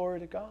brings glory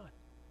to God.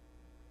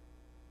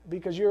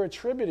 Because you're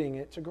attributing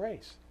it to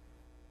grace.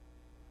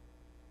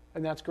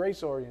 And that's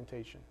grace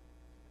orientation.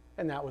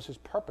 And that was His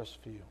purpose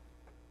for you.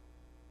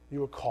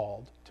 You were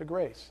called to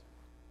grace.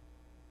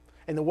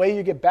 And the way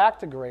you get back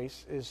to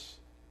grace is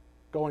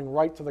going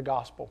right to the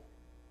gospel.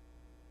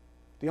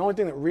 The only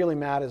thing that really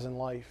matters in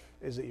life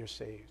is that you're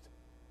saved.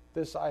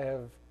 It's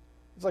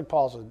like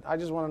Paul said, I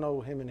just want to know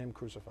Him and Him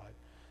crucified.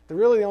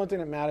 The only thing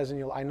that matters in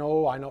your life, I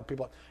know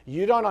people,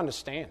 you don't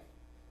understand.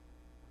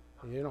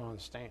 You don't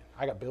understand.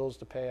 I got bills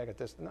to pay, I got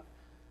this. No.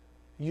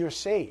 You're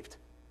saved.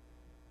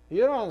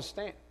 You don't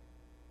understand.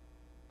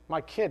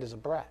 My kid is a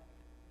brat.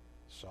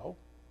 So,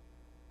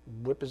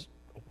 whip his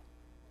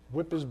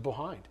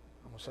behind.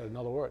 I almost said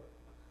another word.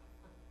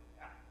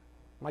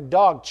 My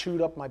dog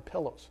chewed up my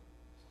pillows.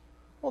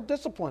 Well,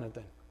 discipline it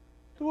then.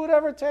 Do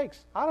whatever it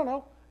takes. I don't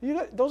know.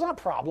 Those aren't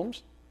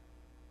problems.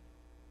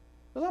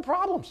 Those aren't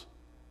problems.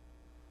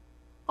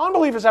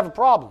 Unbelievers have a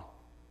problem.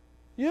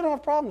 You don't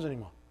have problems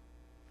anymore.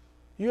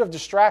 You have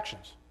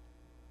distractions,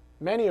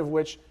 many of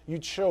which you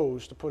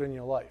chose to put in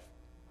your life.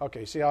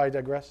 Okay, see how I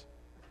digress?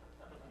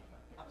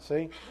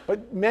 See?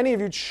 But many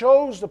of you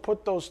chose to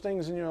put those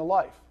things in your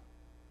life.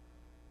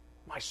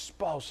 My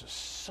spouse is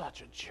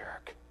such a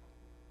jerk.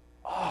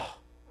 Oh,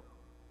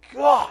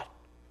 God.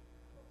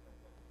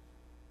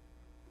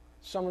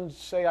 Someone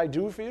say, I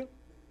do for you?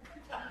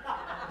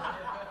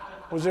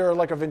 Was there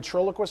like a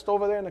ventriloquist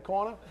over there in the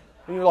corner?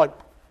 And you're like,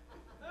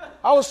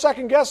 I was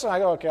second guessing. I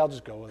go, okay, I'll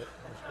just go with it.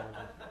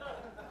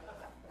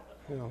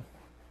 You know,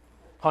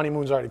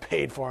 honeymoon's already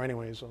paid for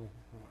anyway, so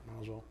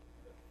might as well.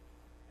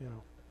 You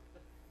know,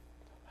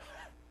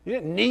 you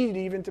didn't need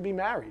even to be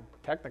married,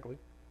 technically.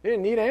 You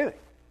didn't need anything.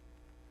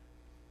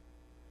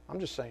 I'm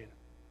just saying.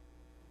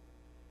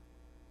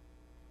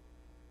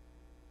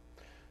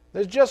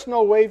 There's just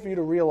no way for you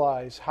to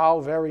realize how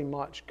very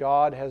much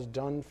God has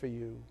done for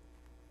you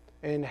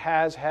and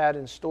has had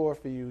in store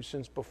for you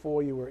since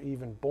before you were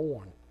even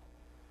born.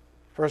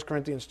 1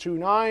 Corinthians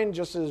 2:9,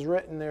 just as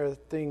written, there are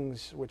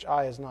things which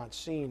eye has not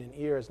seen and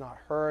ear has not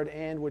heard,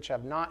 and which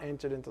have not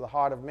entered into the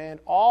heart of man,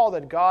 all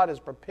that God has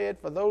prepared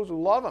for those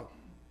who love Him.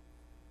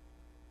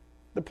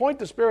 The point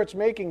the Spirit's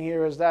making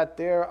here is that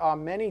there are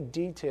many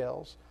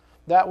details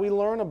that we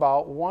learn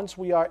about once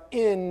we are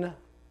in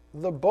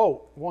the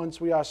boat, once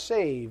we are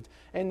saved.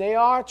 And they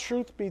are,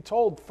 truth be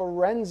told,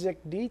 forensic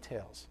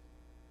details.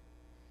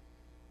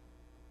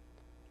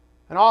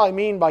 And all I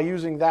mean by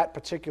using that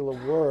particular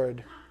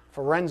word,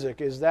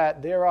 forensic, is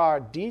that there are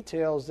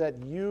details that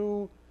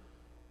you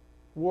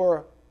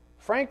were,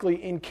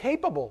 frankly,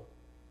 incapable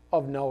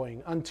of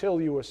knowing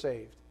until you were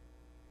saved.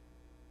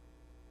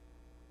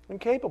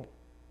 Incapable.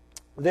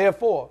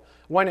 Therefore,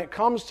 when it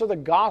comes to the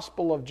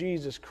gospel of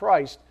Jesus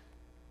Christ,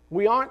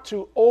 we aren't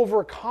to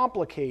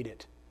overcomplicate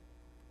it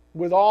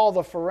with all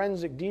the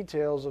forensic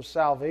details of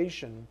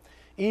salvation.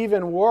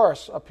 Even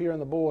worse, up here on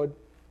the board,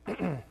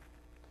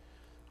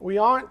 we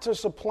aren't to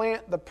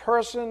supplant the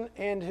person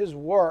and his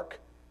work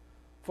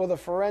for the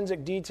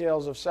forensic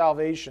details of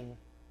salvation,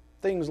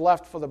 things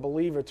left for the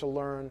believer to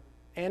learn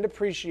and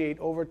appreciate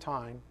over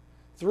time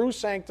through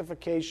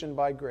sanctification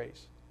by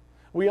grace.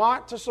 We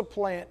aren't to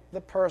supplant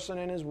the person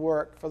and his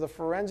work for the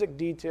forensic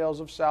details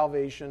of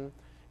salvation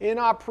in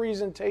our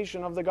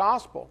presentation of the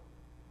gospel.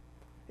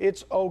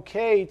 It's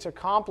okay to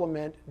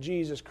compliment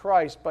Jesus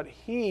Christ, but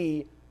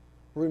He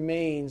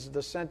remains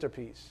the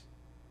centerpiece.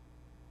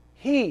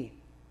 He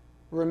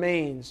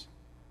remains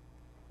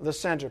the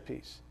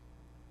centerpiece.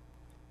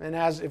 And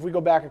if we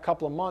go back a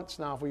couple of months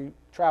now, if we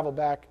travel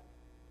back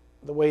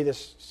the way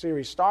this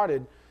series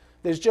started,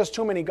 there's just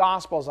too many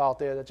gospels out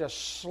there that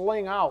just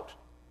sling out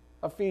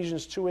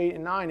Ephesians 2, 8,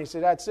 and 9. He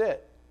said, that's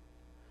it.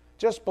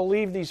 Just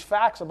believe these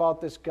facts about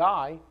this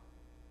guy,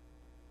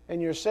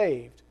 and you're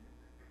saved.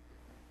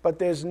 But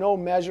there's no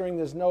measuring,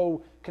 there's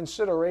no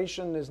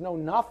consideration, there's no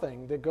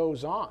nothing that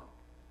goes on.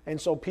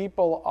 And so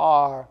people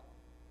are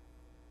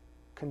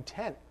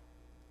content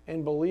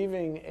in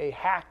believing a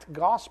hacked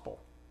gospel,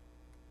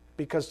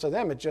 because to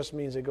them it just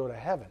means they go to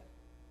heaven.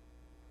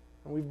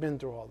 And we've been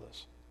through all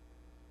this.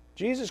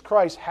 Jesus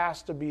Christ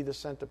has to be the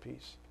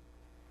centerpiece.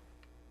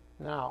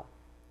 Now,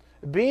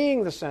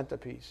 being the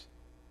centerpiece,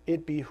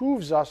 it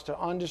behooves us to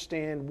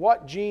understand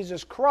what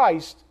Jesus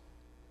Christ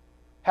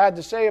had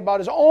to say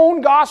about His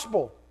own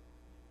gospel.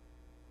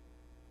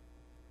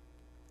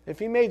 If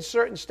he made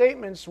certain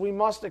statements, we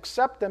must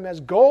accept them as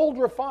gold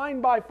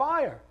refined by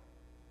fire.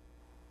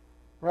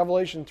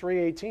 Revelation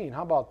 3:18.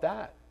 How about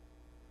that?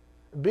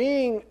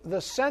 Being the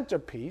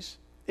centerpiece,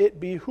 it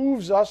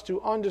behooves us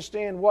to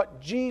understand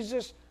what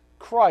Jesus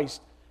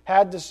Christ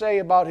had to say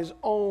about his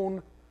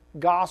own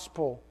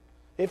gospel.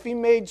 If he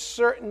made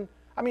certain,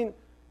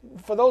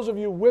 for those of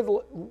you with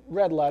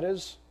red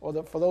letters,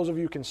 or for those of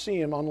you who can see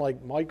him,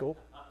 unlike Michael,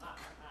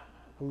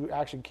 who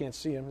actually can't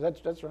see him.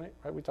 That's right?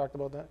 Right? We talked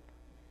about that?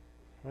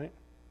 Right?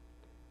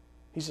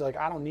 He's like,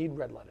 I don't need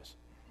red letters.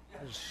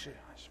 I just see.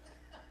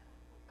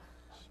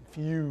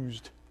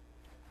 Confused.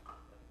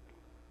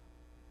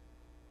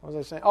 What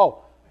was I saying?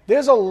 Oh,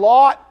 there's a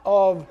lot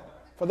of,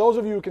 for those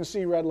of you who can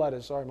see red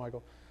letters, sorry,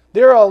 Michael,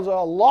 there are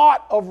a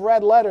lot of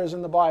red letters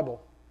in the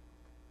Bible.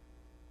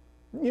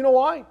 You know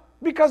why?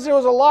 Because there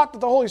was a lot that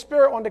the Holy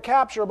Spirit wanted to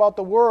capture about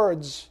the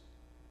words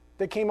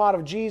that came out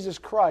of Jesus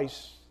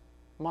Christ's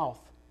mouth.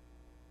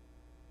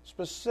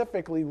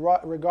 Specifically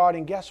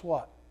regarding, guess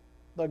what?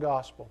 The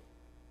gospel.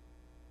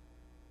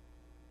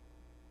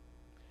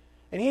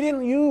 And he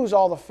didn't use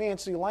all the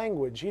fancy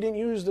language. He didn't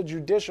use the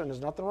judicial. There's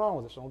nothing wrong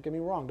with this. Don't get me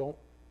wrong. Don't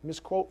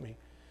misquote me.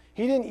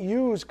 He didn't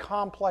use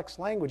complex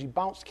language. He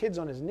bounced kids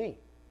on his knee.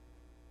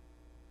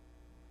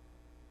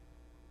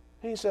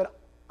 And he said,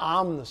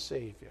 I'm the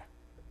Savior.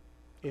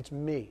 It's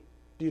me.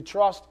 Do you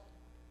trust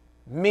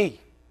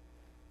me?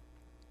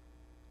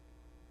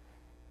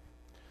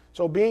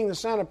 So being the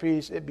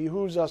centerpiece, it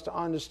behooves us to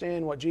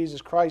understand what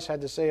Jesus Christ had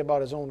to say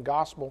about his own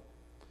gospel.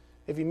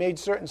 If he made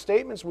certain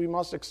statements, we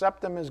must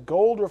accept them as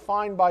gold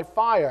refined by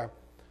fire.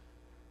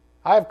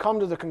 I have come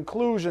to the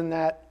conclusion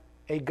that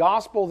a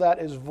gospel that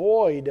is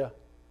void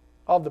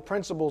of the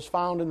principles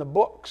found in the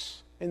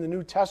books in the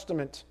New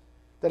Testament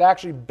that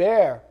actually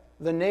bear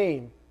the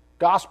name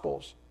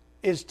Gospels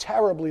is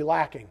terribly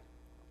lacking.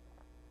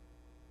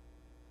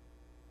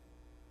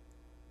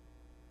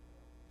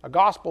 A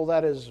gospel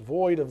that is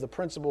void of the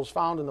principles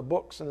found in the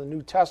books in the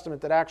New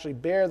Testament that actually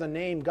bear the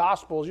name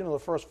Gospels, the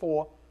first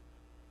four,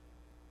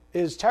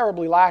 is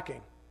terribly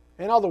lacking.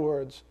 In other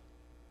words,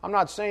 I'm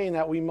not saying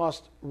that we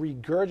must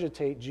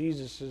regurgitate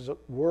Jesus'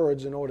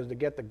 words in order to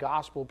get the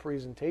gospel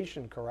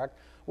presentation correct.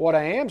 What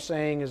I am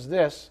saying is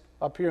this,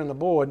 up here on the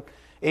board,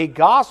 a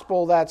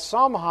gospel that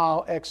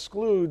somehow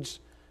excludes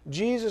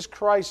Jesus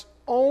Christ's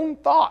own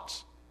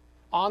thoughts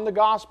on the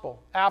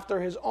gospel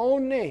after his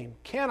own name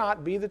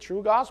cannot be the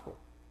true gospel.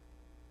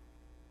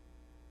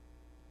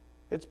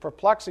 It's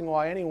perplexing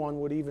why anyone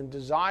would even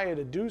desire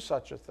to do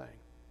such a thing.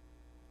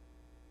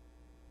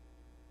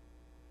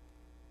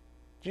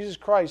 Jesus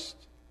Christ,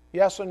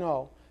 yes or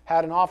no,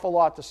 had an awful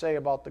lot to say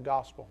about the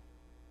gospel.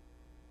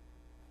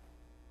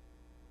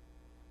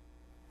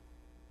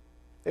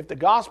 If the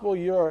gospel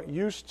you're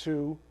used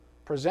to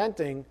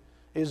presenting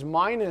is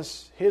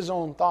minus his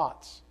own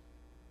thoughts,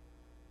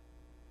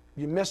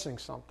 you're missing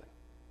something.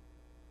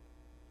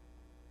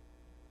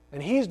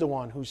 And he's the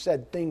one who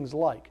said things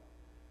like,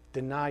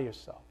 deny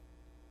yourself,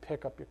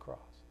 pick up your cross,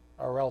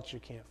 or else you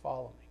can't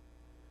follow me.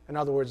 In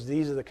other words,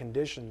 these are the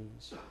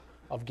conditions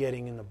of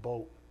getting in the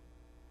boat.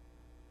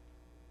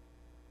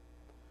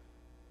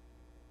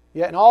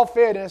 Yet in all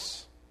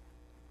fairness,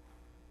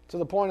 to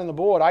the point on the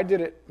board, I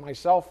did it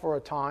myself for a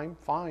time,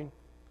 fine.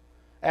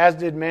 As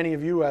did many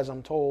of you, as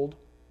I'm told.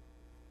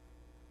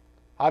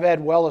 I've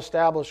had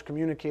well-established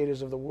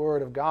communicators of the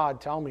Word of God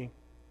tell me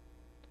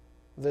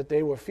that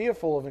they were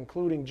fearful of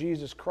including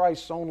Jesus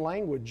Christ's own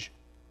language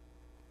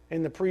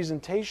in the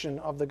presentation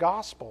of the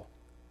gospel.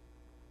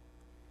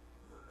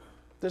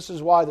 This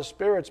is why the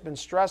Spirit's been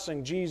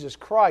stressing Jesus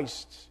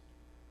Christ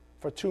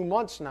for 2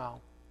 months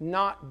now,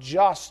 not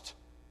just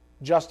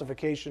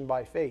justification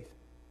by faith,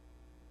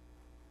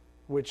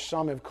 which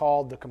some have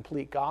called the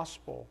complete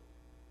gospel.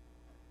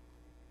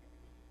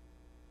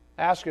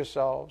 Ask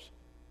yourselves,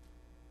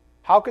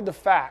 how could the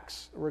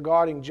facts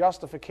regarding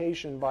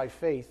justification by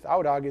faith, I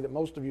would argue that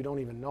most of you don't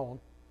even know them.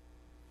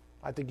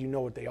 I think you know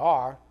what they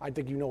are. I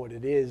think you know what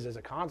it is as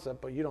a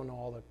concept, but you don't know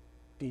all the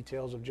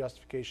details of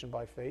justification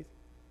by faith.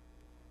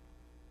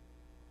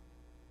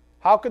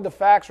 How could the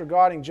facts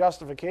regarding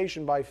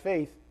justification by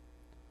faith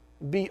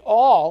be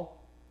all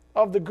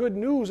of the good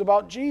news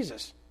about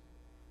Jesus?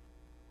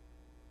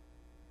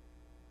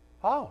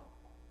 How?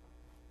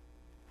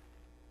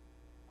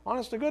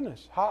 Honest to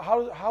goodness,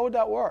 how would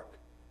that work?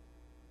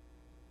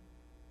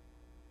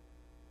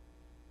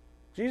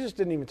 Jesus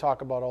didn't even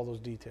talk about all those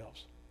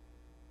details.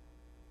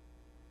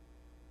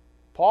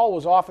 Paul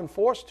was often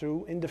forced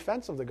to in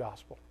defense of the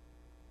gospel.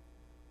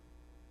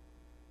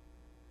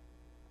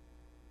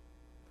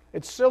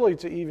 It's silly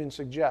to even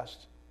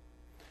suggest.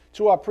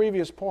 To our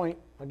previous point,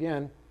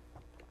 again,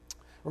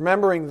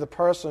 remembering the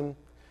person,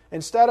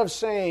 instead of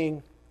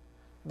saying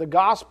the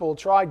gospel,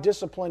 try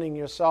disciplining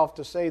yourself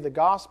to say the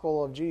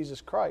gospel of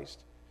Jesus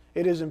Christ.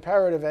 It is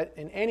imperative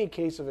in any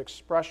case of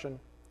expression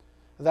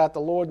that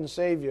the Lord and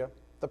Savior,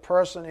 the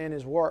person and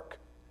his work,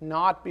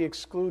 not be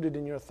excluded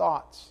in your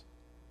thoughts.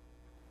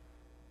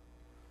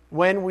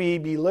 When we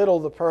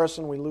belittle the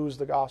person, we lose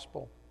the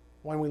gospel.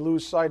 When we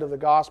lose sight of the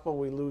gospel,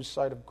 we lose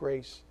sight of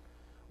grace.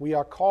 We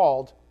are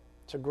called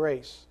to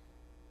grace.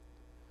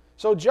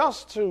 So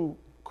just to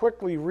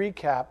quickly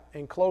recap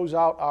and close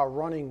out our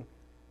running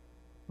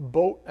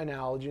boat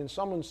analogy, and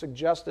someone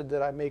suggested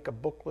that I make a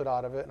booklet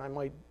out of it, and I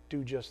might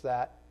do just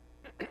that.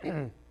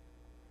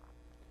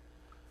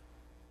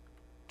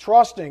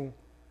 Trusting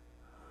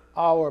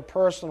our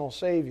personal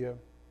Savior,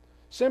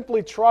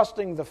 simply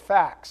trusting the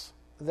facts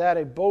that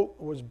a boat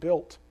was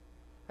built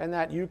and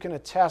that you can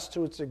attest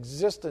to its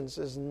existence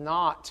is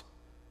not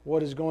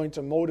what is going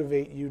to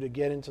motivate you to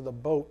get into the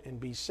boat and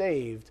be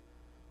saved.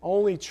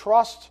 Only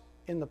trust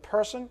in the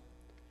person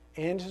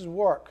and his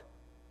work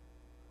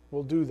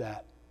will do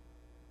that.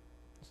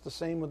 It's the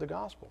same with the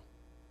gospel.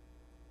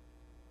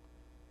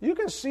 You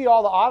can see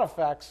all the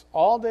artifacts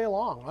all day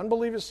long.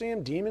 Unbelievers see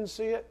them, demons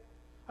see it.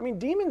 I mean,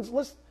 demons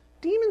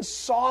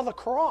saw the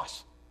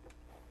cross.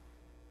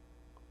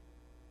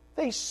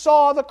 They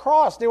saw the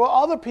cross. There were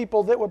other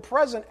people that were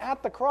present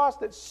at the cross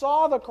that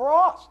saw the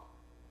cross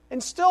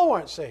and still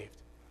weren't saved.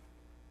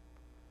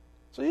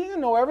 So you can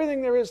know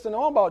everything there is to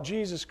know about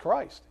Jesus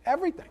Christ,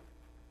 everything,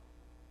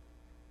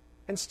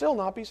 and still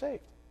not be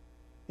saved.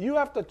 You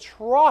have to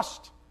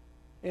trust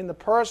in the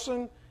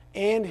person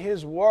and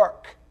his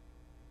work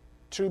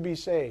to be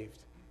saved.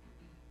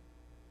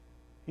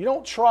 You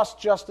don't trust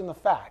just in the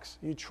facts.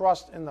 You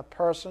trust in the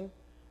person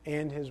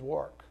and his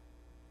work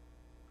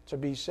to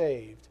be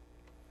saved.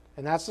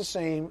 And that's the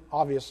same,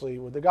 obviously,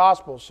 with the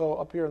gospel. So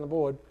up here on the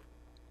board,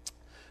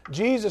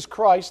 Jesus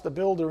Christ, the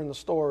builder in the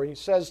story,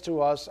 says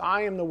to us,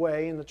 I am the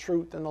way and the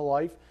truth and the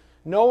life.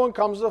 No one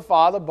comes to the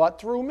Father but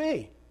through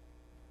me.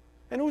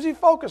 And who's he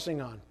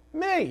focusing on?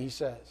 Me, he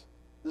says.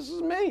 This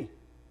is me.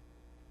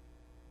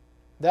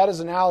 That is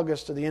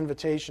analogous to the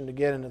invitation to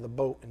get into the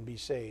boat and be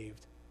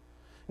saved.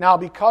 Now,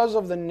 because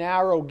of the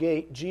narrow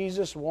gate,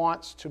 Jesus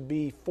wants to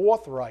be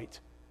forthright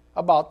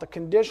about the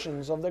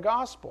conditions of the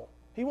gospel.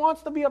 He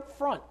wants to be up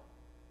front,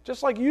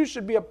 just like you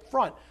should be up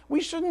front. We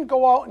shouldn't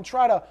go out and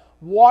try to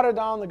water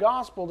down the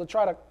gospel to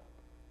try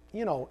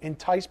to,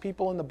 entice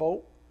people in the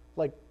boat,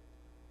 like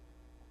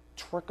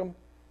trick them,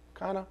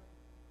 kind of,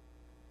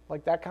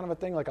 like that kind of a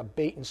thing, like a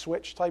bait and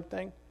switch type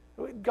thing.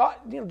 God,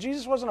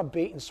 Jesus wasn't a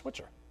bait and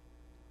switcher.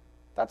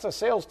 That's a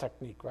sales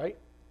technique, right?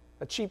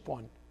 A cheap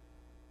one.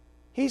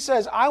 He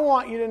says, I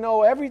want you to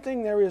know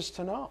everything there is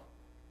to know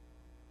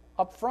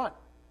up front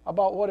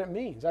about what it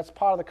means. That's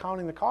part of the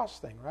counting the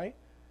cost thing, right?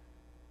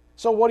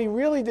 So what he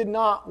really did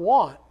not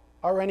want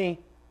are any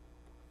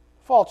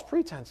false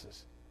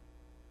pretenses.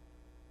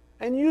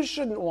 And you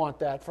shouldn't want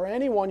that for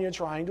anyone you're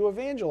trying to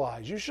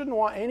evangelize. You shouldn't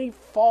want any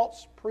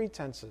false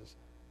pretenses.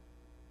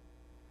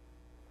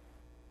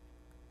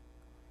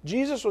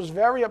 Jesus was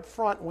very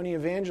upfront when he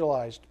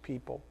evangelized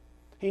people.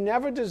 He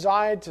never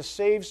desired to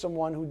save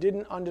someone who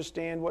didn't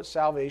understand what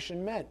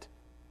salvation meant.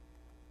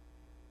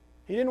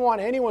 He didn't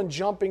want anyone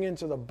jumping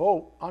into the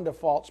boat under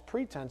false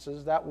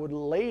pretenses that would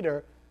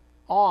later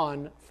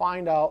on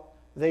find out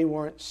they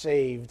weren't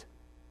saved.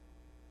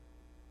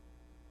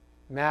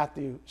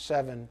 Matthew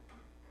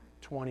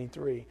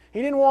 7:23.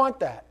 He didn't want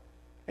that.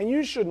 And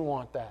you shouldn't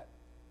want that.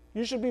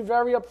 You should be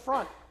very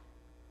upfront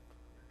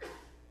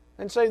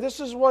and say, this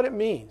is what it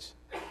means.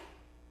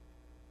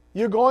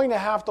 You're going to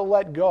have to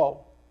let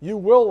go. You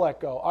will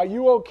let go. Are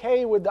you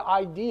okay with the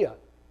idea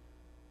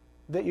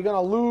that you're going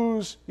to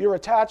lose your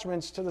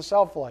attachments to the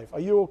self-life?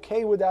 Are you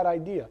okay with that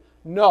idea?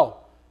 No.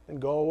 Then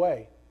go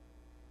away.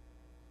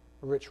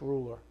 Rich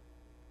ruler.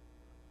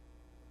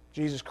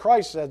 Jesus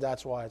Christ said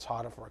that's why it's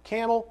harder for a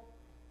camel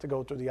to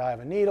go through the eye of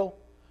a needle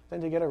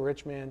than to get a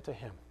rich man to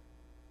him.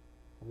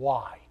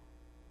 Why?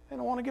 They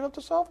don't want to give up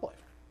the self-life.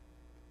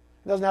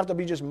 It doesn't have to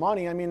be just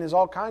money. I mean, there's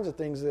all kinds of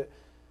things that,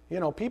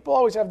 people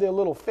always have their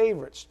little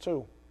favorites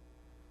too.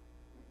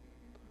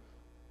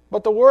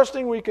 But the worst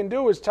thing we can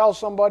do is tell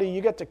somebody you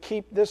get to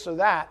keep this or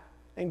that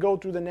and go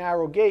through the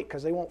narrow gate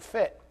because they won't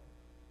fit.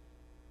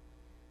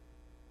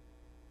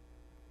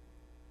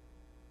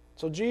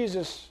 So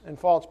Jesus and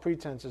false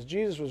pretenses.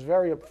 Jesus was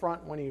very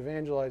upfront when he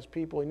evangelized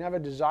people. He never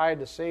desired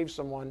to save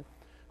someone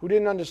who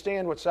didn't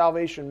understand what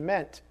salvation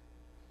meant.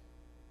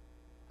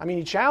 I mean,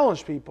 he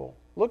challenged people.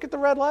 Look at the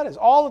red letters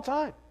all the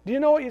time. Do you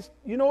know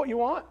what you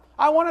want?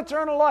 I want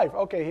eternal life.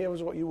 Okay,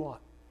 here's what you want.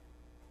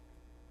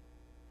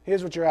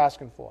 Here's what you're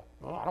asking for.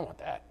 Well, I don't want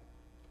that.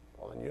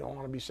 Well, then you don't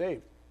want to be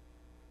saved.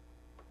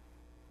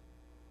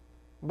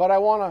 But I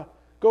want to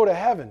go to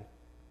heaven.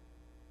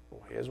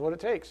 Well, here's what it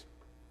takes.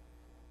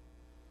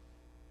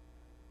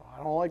 Well,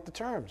 I don't like the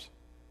terms.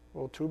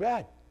 Well, too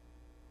bad.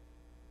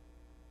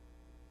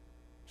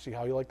 See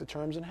how you like the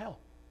terms in hell.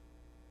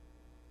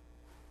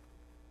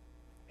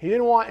 He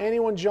didn't want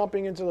anyone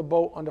jumping into the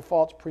boat under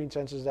false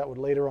pretenses that would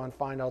later on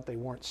find out they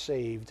weren't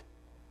saved.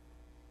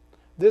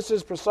 This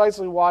is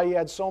precisely why he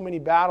had so many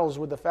battles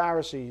with the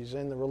Pharisees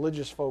and the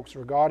religious folks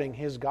regarding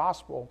his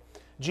gospel.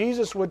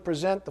 Jesus would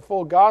present the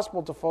full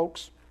gospel to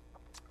folks,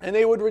 and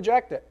they would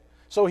reject it.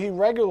 So he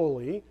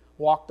regularly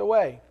walked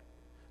away,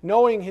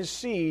 knowing his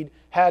seed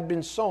had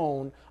been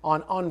sown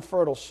on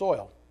unfertile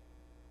soil.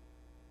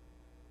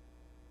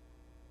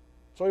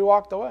 So he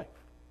walked away.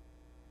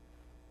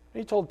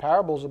 He told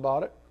parables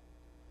about it.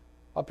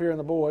 up here on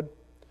the board,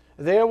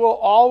 there will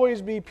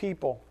always be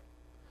people,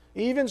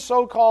 even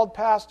so-called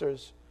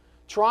pastors,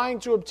 trying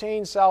to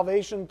obtain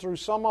salvation through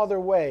some other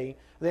way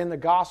than the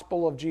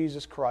gospel of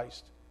Jesus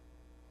Christ.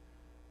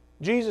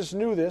 Jesus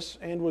knew this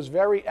and was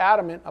very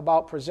adamant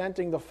about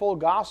presenting the full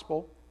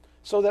gospel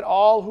so that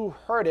all who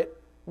heard it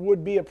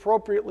would be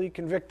appropriately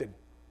convicted.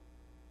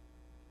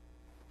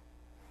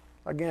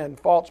 Again,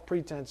 false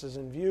pretenses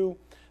in view.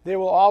 There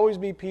will always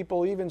be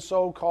people, even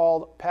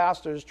so-called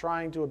pastors,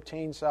 trying to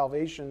obtain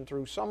salvation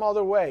through some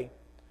other way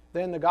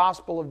than the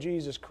gospel of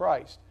Jesus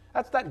Christ.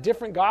 That's that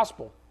different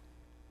gospel.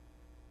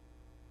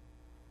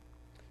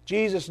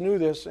 Jesus knew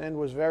this and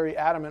was very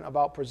adamant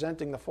about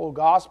presenting the full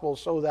gospel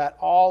so that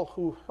all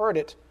who heard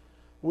it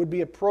would be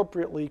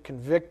appropriately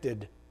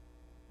convicted.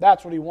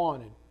 That's what he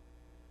wanted.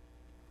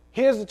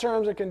 Here's the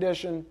terms and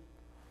condition.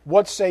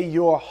 What say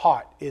your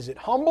heart? Is it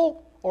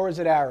humble or is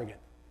it arrogant?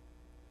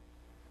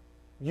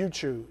 You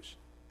choose.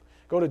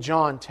 Go to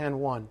John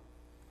 10:1.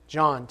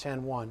 John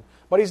 10:1.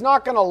 But he's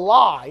not going to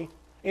lie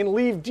and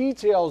leave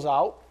details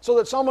out so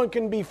that someone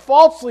can be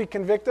falsely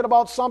convicted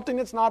about something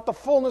that's not the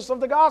fullness of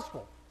the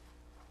gospel.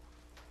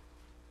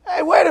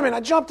 Hey, wait a minute,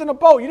 I jumped in a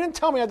boat. You didn't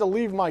tell me I had to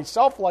leave my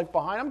self-life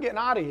behind. I'm getting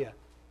out of here.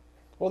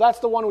 Well, that's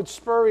the one with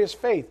spurious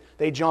faith.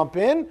 They jump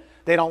in,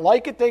 they don't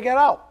like it, they get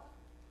out.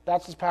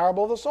 That's the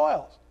parable of the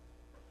soils.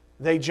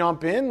 They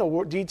jump in,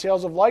 the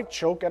details of life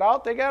choke it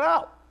out, they get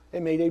out. They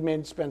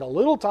may spend a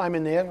little time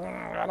in there,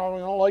 I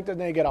don't like that,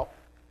 and they get out.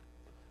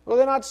 Well,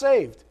 they're not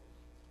saved.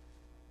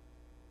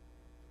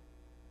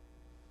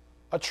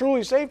 A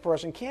truly saved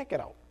person can't get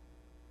out.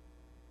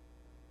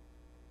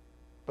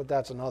 But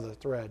that's another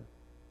thread.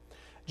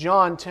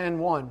 John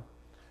 10:1.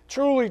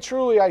 Truly,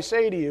 truly, I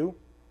say to you,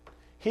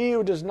 he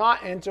who does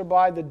not enter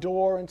by the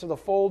door into the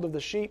fold of the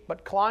sheep,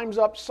 but climbs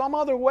up some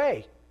other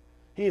way,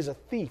 he is a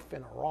thief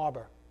and a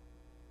robber.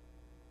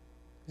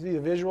 See the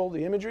visual,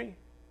 the imagery?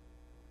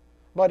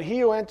 But he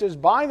who enters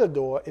by the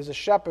door is a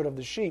shepherd of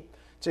the sheep.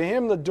 To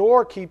him the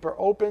doorkeeper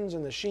opens,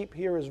 and the sheep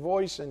hear his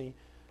voice, and he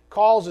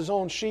calls his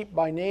own sheep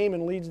by name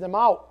and leads them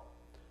out.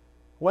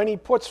 When he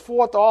puts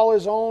forth all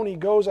his own, he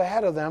goes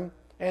ahead of them,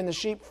 and the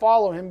sheep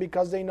follow him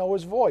because they know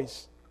his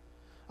voice.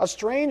 A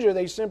stranger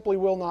they simply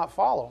will not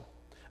follow,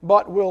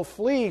 but will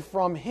flee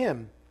from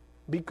him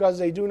because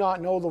they do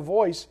not know the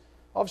voice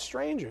of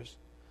strangers.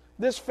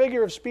 This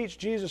figure of speech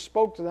Jesus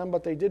spoke to them,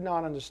 but they did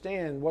not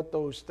understand what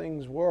those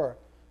things were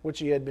which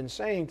he had been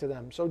saying to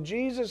them. So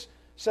Jesus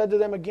said to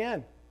them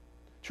again,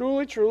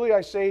 Truly, truly,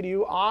 I say to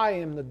you, I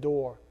am the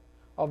door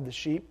of the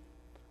sheep.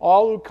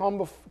 All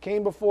who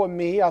came before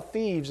me are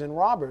thieves and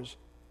robbers,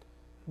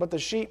 but the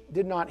sheep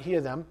did not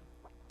hear them.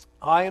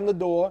 I am the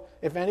door.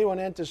 If anyone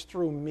enters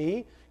through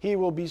me, he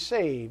will be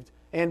saved,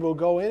 and will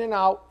go in and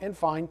out and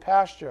find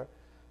pasture.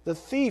 The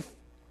thief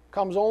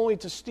comes only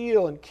to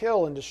steal and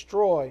kill and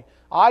destroy.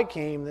 I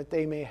came that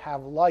they may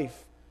have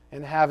life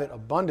and have it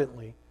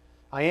abundantly.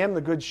 I am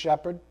the good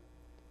shepherd.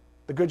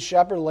 The good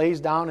shepherd lays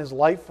down his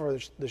life for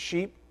the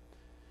sheep.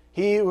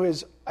 He who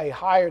is a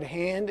hired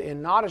hand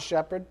and not a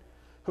shepherd,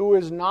 who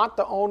is not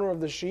the owner of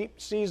the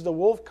sheep, sees the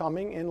wolf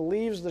coming and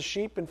leaves the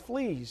sheep and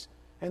flees,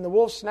 and the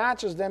wolf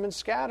snatches them and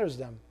scatters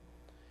them.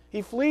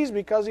 He flees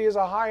because he is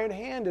a hired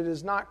hand and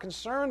is not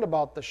concerned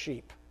about the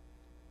sheep.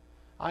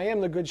 I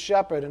am the good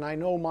shepherd, and I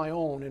know my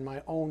own, and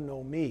my own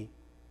know me.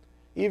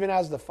 Even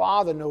as the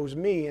Father knows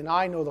me, and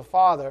I know the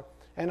Father,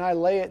 and I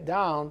lay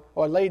down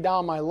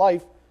my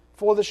life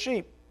for the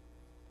sheep.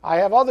 I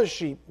have other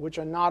sheep which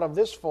are not of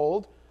this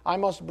fold. I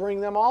must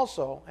bring them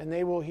also, and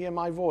they will hear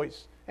my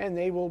voice, and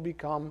they will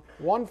become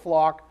one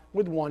flock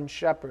with one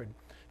shepherd.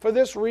 For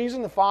this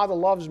reason the Father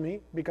loves me,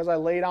 because I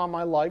lay down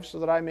my life so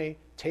that I may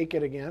take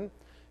it again.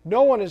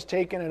 No one has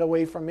taken it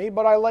away from me,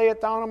 but I lay it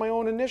down on my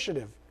own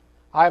initiative.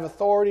 I have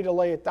authority to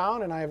lay it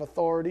down, and I have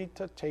authority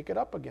to take it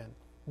up again.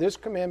 This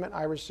commandment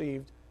I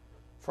received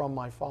from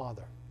my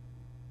Father.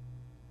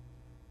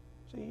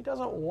 See, he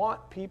doesn't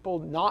want people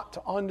not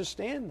to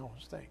understand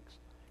those things.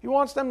 He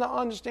wants them to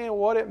understand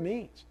what it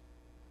means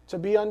to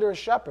be under a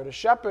shepherd. A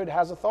shepherd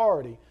has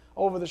authority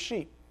over the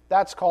sheep.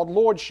 That's called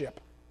lordship.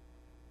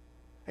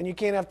 And you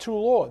can't have two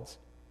lords.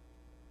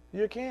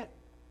 You can't.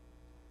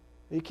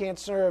 You can't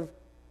serve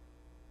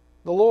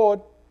the Lord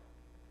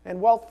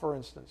and wealth, for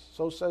instance.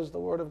 So says the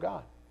Word of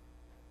God.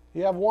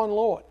 You have one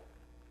Lord.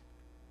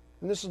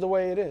 And this is the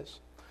way it is.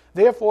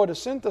 Therefore, to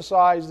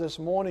synthesize this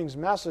morning's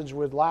message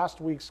with last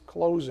week's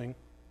closing,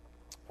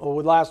 or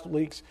with last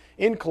week's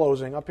in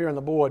closing, up here on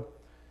the board,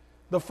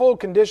 the full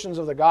conditions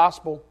of the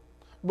gospel,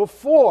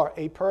 before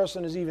a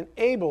person is even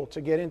able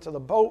to get into the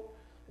boat,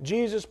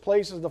 Jesus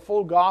places the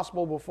full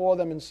gospel before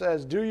them and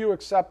says, do you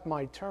accept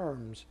my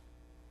terms?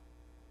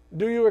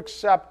 Do you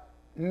accept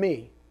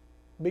me?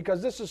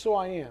 Because this is who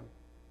I am.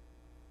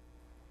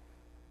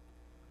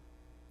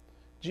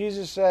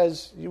 Jesus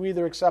says, you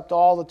either accept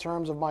all the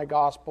terms of my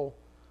gospel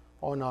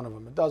or none of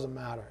them. It doesn't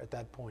matter at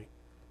that point.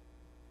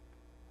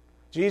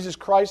 Jesus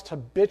Christ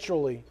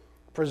habitually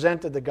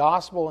presented the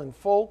gospel in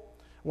full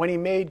when he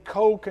made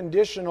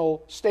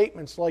co-conditional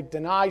statements like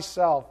deny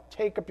self,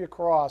 take up your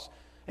cross,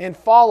 and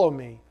follow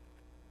me.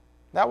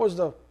 That was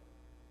the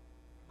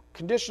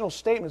conditional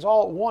statements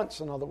all at once,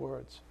 in other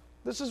words.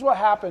 This is what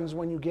happens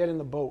when you get in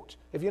the boat.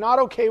 If you're not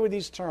okay with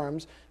these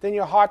terms, then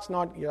your heart's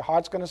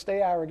going to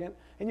stay arrogant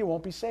and you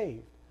won't be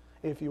saved.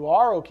 If you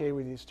are okay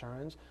with these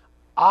terms,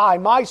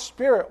 my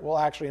Spirit will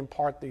actually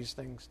impart these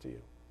things to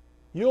you.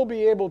 You'll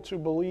be able to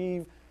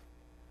believe,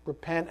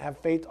 repent, have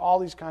faith, all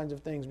these kinds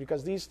of things,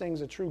 because these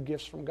things are true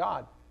gifts from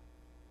God.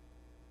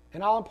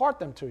 And I'll impart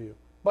them to you.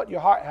 But your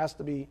heart has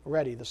to be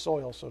ready, the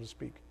soil, so to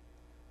speak.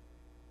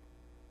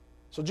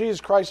 So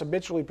Jesus Christ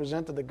habitually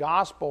presented the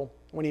gospel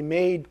when he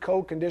made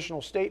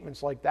co-conditional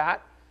statements like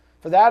that.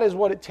 For that is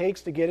what it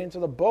takes to get into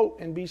the boat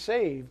and be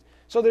saved.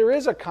 So there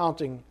is a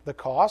counting the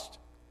cost,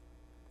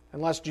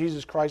 unless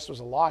Jesus Christ was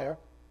a liar.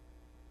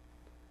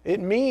 It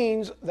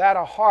means that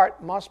a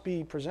heart must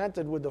be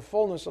presented with the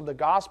fullness of the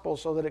gospel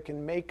so that it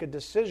can make a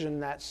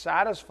decision that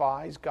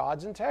satisfies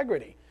God's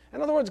integrity.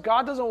 In other words,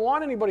 God doesn't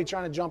want anybody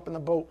trying to jump in the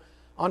boat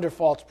under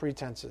false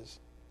pretenses.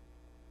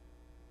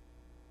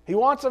 He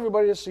wants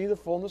everybody to see the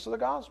fullness of the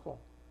gospel.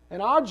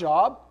 And our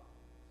job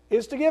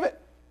is to give it.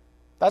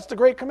 That's the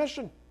Great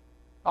Commission.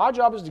 Our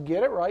job is to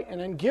get it right and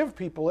then give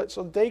people it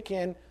so that they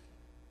can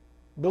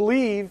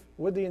believe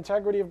with the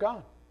integrity of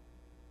God.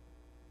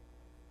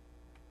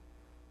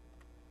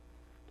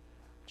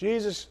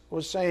 Jesus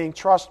was saying,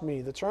 trust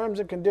me, the terms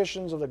and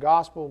conditions of the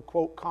gospel,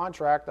 quote,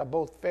 contract are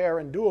both fair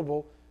and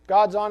doable.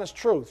 God's honest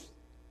truth.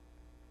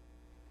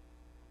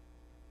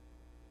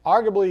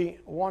 Arguably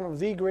one of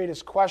the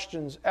greatest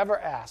questions ever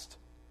asked.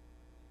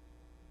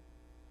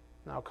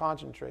 Now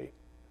concentrate.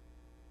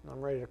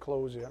 I'm ready to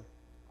close here.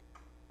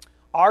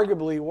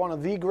 Arguably one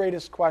of the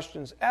greatest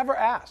questions ever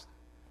asked,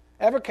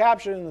 ever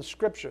captured in the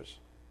Scriptures,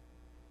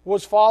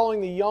 was following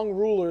the young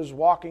rulers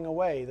walking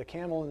away, the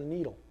camel and the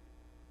needle.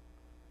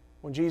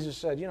 When Jesus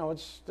said,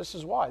 this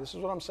is why. This is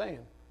what I'm saying.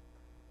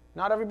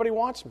 Not everybody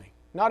wants me.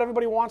 Not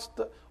everybody wants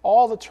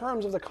all the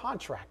terms of the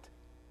contract.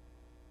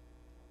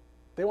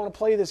 They want to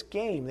play this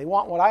game. They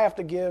want what I have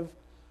to give,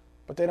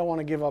 but they don't want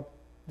to give up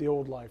the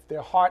old life.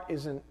 Their heart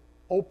isn't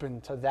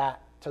open to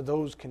that, to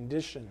those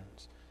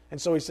conditions.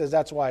 And so he says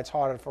that's why it's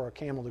harder for a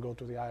camel to go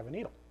through the eye of a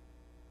needle.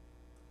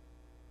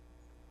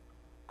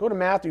 Go to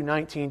Matthew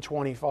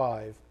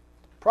 19:25.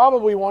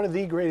 Probably one of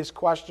the greatest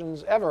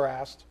questions ever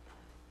asked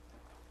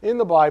in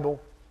the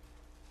Bible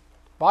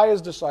by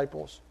his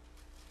disciples.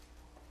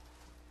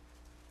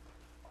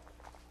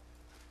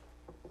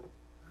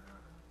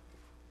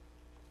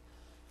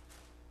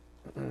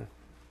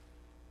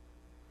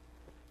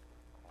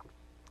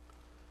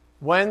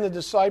 When the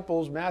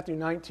disciples, Matthew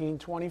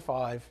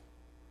 19:25,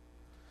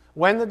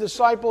 when the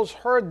disciples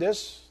heard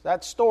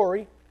that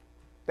story,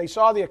 they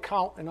saw the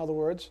account, in other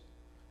words,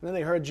 and then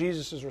they heard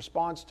Jesus'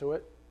 response to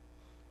it.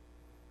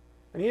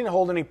 And he didn't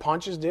hold any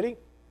punches, did he?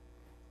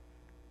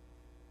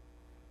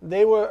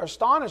 They were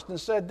astonished and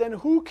said, then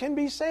who can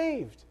be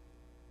saved?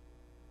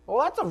 Well,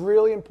 that's a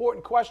really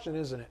important question,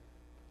 isn't it?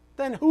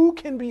 Then who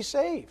can be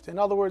saved? In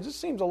other words, this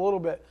seems a little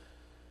bit,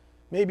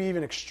 maybe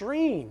even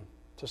extreme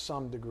to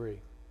some degree.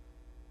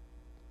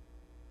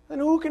 Then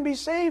who can be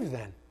saved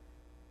then?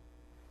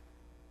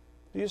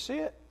 Do you see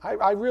it?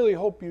 I really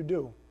hope you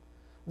do.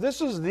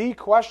 This is the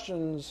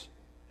questions,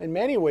 in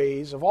many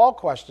ways, of all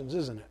questions,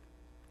 isn't it?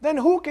 Then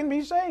who can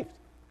be saved?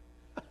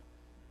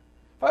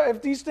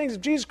 If these things,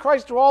 if Jesus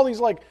Christ threw all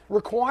these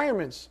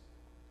requirements,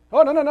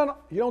 oh, no.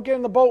 You don't get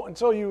in the boat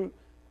until you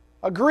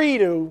agree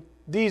to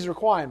these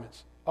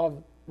requirements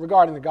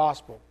regarding the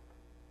gospel.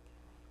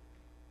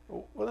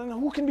 Well, then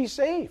who can be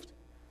saved?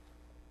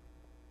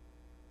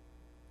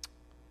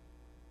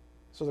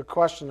 So the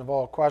question of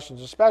all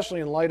questions, especially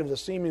in light of the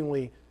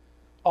seemingly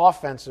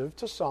offensive,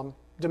 to some,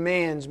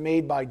 demands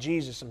made by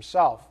Jesus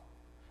himself.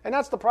 And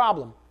that's the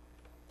problem.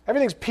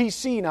 Everything's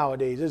PC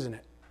nowadays, isn't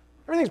it?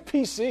 Everything's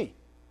PC.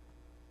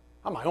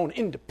 I'm my own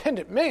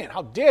independent man.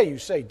 How dare you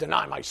say,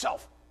 deny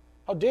myself?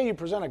 How dare you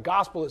present a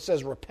gospel that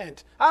says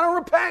repent? I don't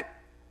repent.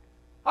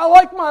 I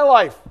like my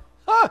life.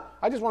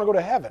 I just want to go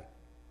to heaven.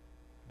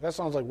 That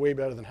sounds like way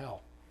better than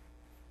hell.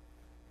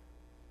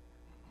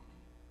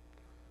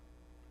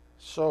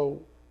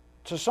 So,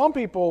 to some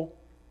people,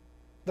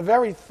 the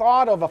very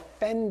thought of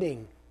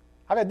offending,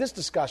 I've had this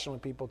discussion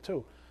with people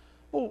too.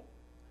 Well,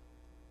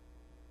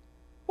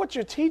 what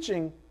you're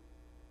teaching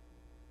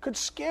could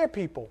scare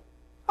people.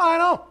 I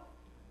know.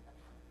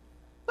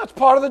 That's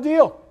part of the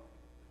deal.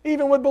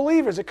 Even with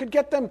believers, it could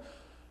get them,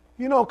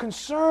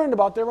 concerned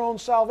about their own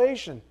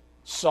salvation.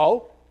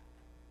 So,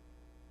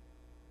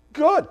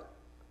 good.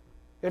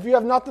 If you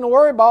have nothing to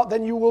worry about,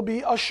 then you will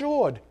be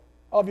assured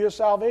of your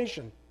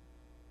salvation.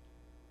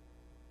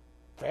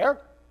 Fair?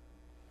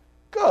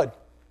 Good.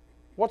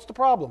 What's the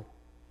problem?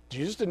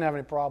 Jesus didn't have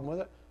any problem with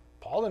it.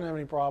 Paul didn't have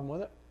any problem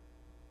with it.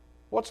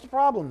 What's the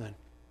problem then?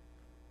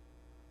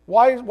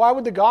 Why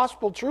would the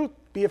gospel truth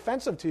be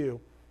offensive to you?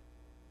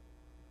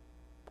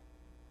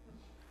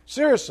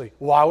 Seriously,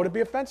 why would it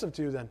be offensive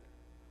to you then?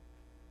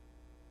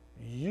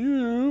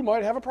 You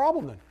might have a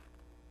problem then.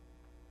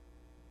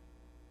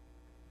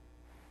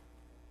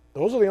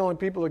 Those are the only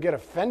people that get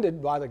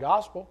offended by the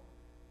gospel.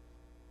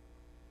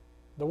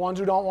 The ones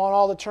who don't want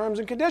all the terms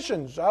and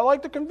conditions. I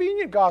like the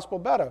convenient gospel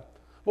better.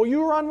 Well,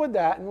 you run with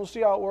that, and we'll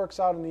see how it works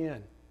out in the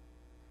end.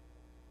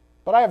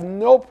 But I have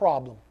no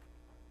problem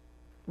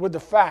with the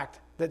fact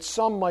that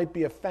some might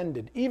be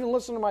offended, even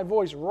listen to my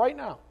voice right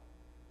now,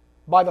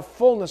 by the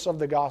fullness of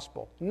the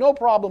gospel. No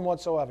problem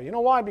whatsoever. You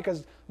know why?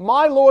 Because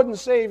my Lord and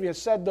Savior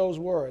said those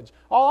words.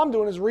 All I'm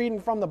doing is reading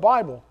from the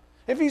Bible.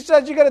 If he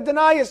says you got to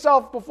deny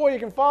yourself before you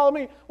can follow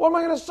me, what am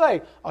I going to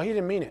say? Oh, he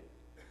didn't mean it.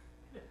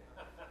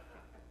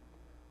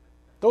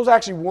 Those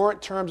actually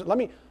weren't terms. Let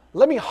me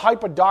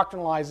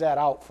hyper-doctrinalize that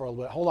out for a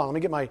little bit. Hold on, let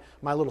me get my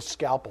little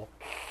scalpel.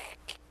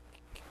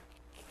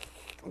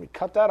 Let me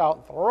cut that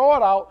out, throw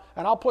it out,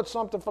 and I'll put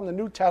something from the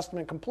New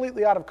Testament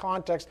completely out of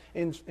context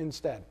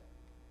instead.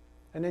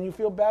 And then you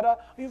feel better?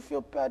 You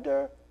feel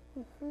better?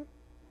 Mm-hmm.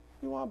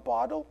 You want a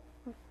bottle?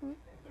 Mm-hmm.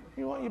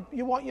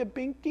 You want your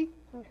binky?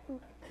 Mm-hmm.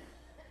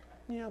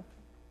 Yeah,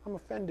 I'm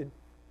offended.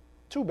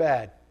 Too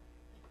bad.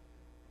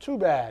 Too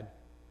bad.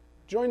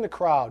 Join the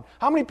crowd.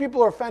 How many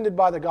people are offended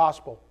by the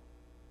gospel?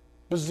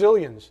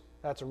 Bazillions.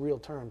 That's a real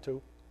term,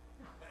 too.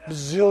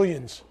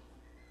 Bazillions.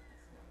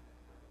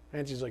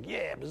 And she's like,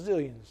 yeah,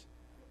 bazillions.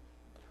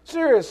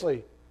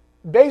 Seriously,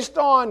 based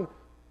on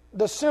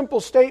the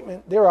simple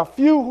statement, there are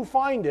few who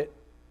find it.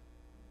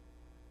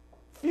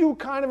 Few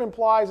kind of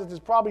implies that there's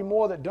probably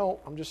more that don't,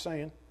 I'm just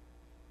saying.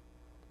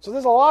 So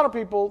there's a lot of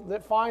people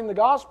that find the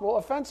gospel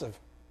offensive.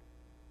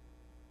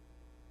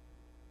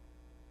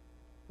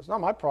 It's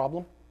not my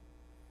problem.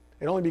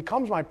 It only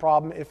becomes my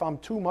problem if I'm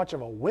too much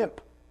of a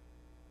wimp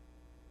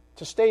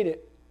to state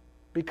it,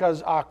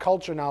 because our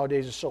culture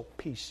nowadays is so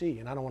PC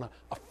and I don't want to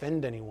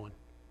offend anyone.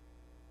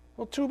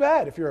 Well, too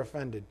bad if you're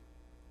offended.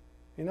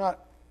 You're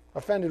not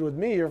offended with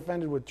me, you're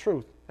offended with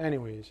truth.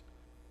 Anyways,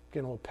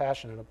 getting a little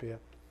passionate up here.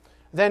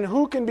 Then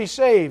who can be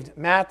saved?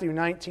 Matthew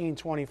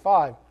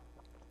 19:25.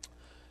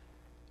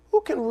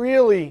 Who can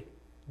really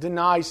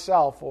deny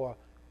self or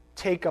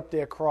take up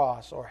their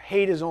cross or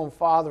hate his own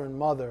father and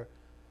mother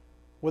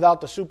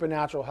without the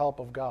supernatural help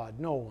of God?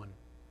 No one.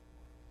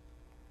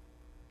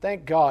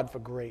 Thank God for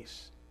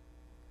grace.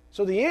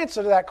 So the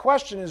answer to that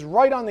question is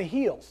right on the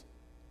heels.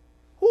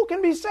 Who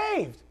can be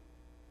saved?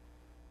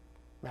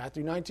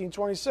 Matthew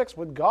 19:26,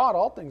 with God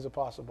all things are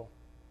possible.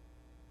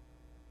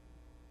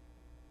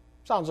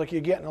 Sounds like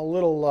you're getting a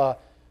little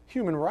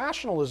human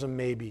rationalism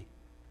maybe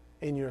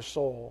in your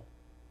soul.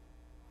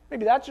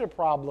 Maybe that's your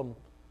problem.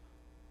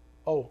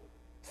 Oh,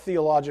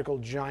 theological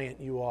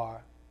giant you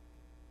are.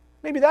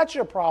 Maybe that's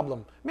your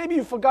problem. Maybe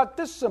you forgot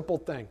this simple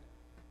thing.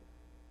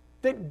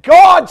 That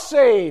God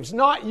saves,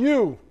 not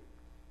you.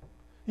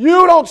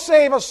 You don't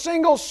save a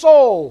single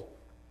soul.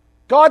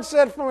 God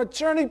said from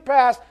eternity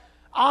past,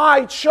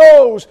 I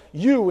chose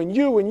you and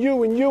you and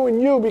you and you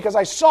and you because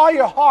I saw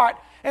your heart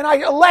and I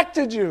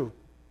elected you.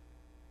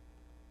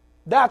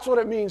 That's what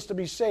it means to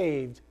be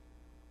saved,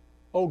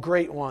 oh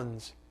great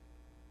ones.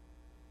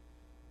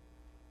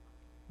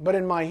 But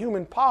in my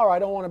human power, I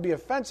don't want to be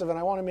offensive, and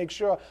I want to make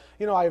sure,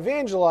 I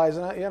evangelize,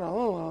 and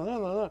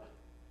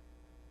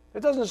it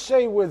doesn't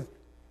say with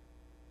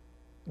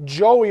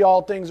Joey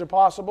all things are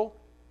possible,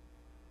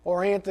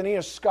 or Anthony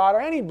or Scott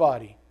or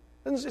anybody.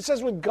 It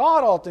says with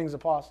God all things are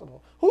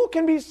possible. Who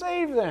can be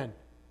saved then?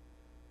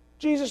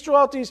 Jesus threw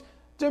out these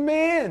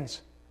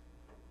demands.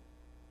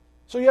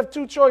 So you have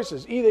two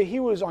choices. Either he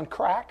was on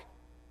crack.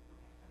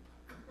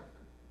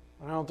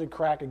 I don't think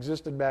crack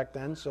existed back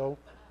then, so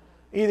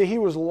either he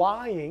was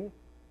lying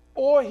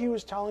or he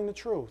was telling the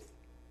truth.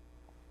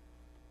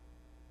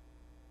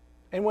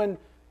 And when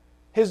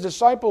his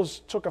disciples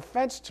took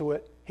offense to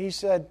it, he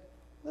said,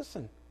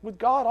 listen, with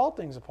God all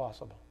things are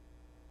possible.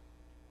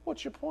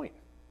 What's your point?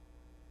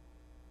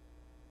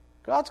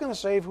 God's going to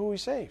save who he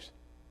saves.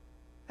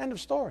 End of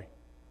story.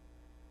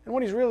 And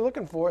what he's really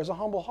looking for is a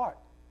humble heart.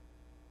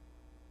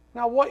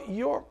 Now, what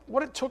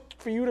it took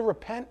for you to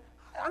repent,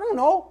 I don't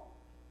know.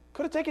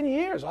 Could have taken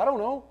years. I don't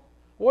know.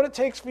 What it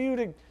takes for you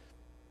to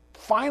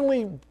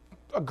finally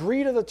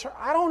agree to the term,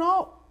 I don't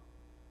know.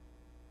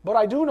 But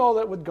I do know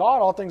that with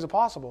God, all things are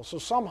possible. So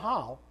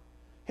somehow,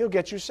 he'll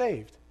get you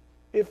saved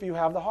if you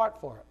have the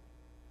heart for it.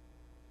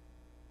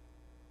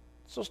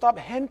 So stop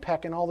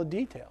henpecking all the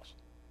details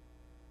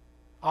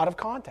out of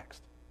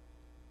context.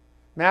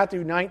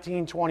 Matthew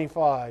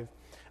 19:25.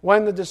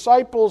 When the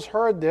disciples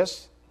heard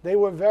this, they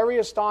were very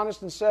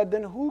astonished and said,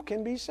 then who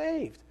can be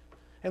saved?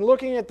 And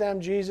looking at them,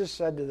 Jesus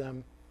said to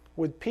them,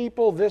 with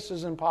people this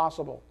is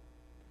impossible,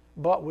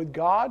 but with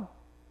God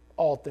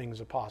all things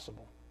are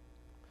possible.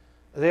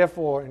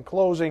 Therefore, in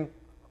closing,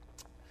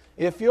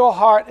 if your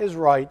heart is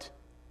right,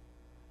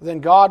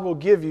 then God will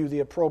give you the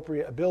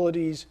appropriate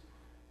abilities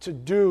to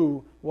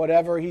do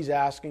whatever he's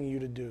asking you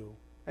to do.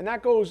 And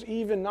that goes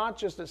even not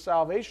just at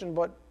salvation,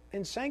 but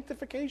in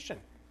sanctification.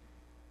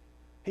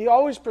 He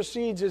always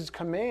precedes his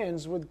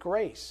commands with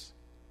grace.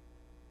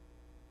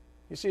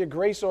 You see, a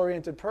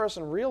grace-oriented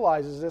person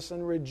realizes this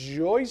and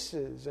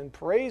rejoices and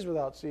prays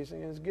without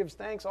ceasing and gives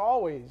thanks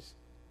always.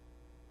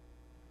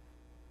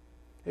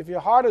 If your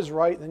heart is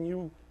right,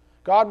 then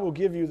God will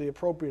give you the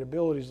appropriate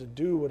abilities to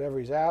do whatever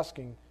he's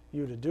asking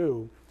you to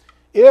do.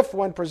 If,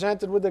 when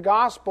presented with the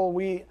gospel,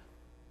 we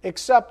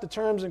accept the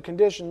terms and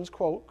conditions,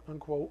 quote,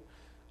 unquote,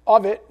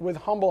 of it with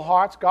humble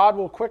hearts, God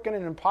will quicken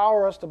and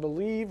empower us to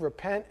believe,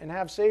 repent, and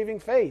have saving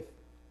faith.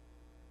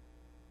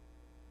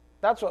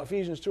 That's what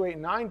Ephesians 2, 8,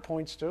 and 9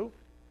 points to.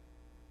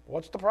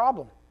 What's the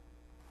problem?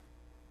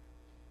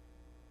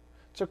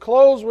 To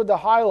close with the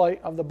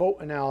highlight of the boat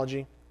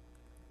analogy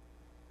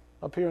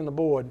up here on the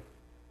board,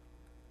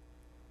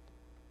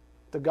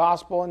 the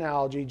gospel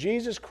analogy,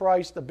 Jesus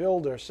Christ the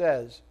builder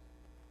says,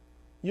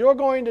 you're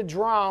going to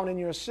drown in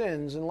your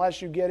sins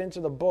unless you get into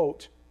the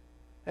boat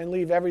and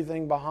leave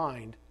everything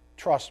behind.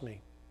 Trust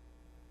me.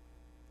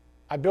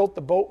 I built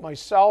the boat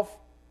myself.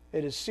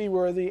 It is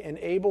seaworthy and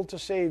able to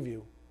save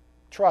you.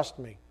 Trust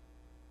me.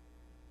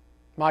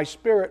 My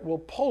Spirit will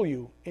pull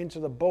you into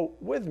the boat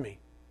with me.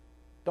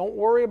 Don't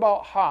worry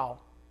about how.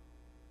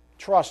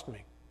 Trust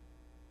me.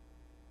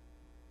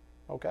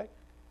 Okay?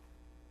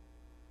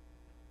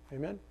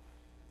 Amen?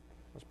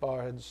 Let's bow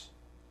our heads.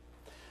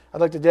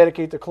 I'd like to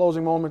dedicate the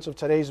closing moments of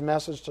today's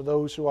message to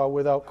those who are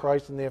without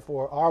Christ and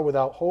therefore are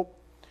without hope.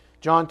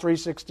 John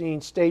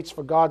 3:16 states,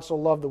 "For God so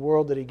loved the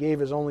world that he gave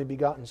his only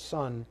begotten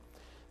Son,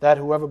 that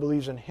whoever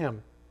believes in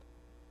him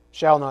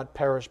shall not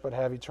perish but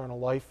have eternal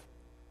life."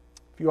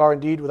 If you are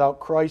indeed without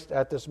Christ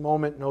at this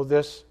moment, know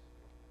this.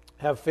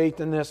 Have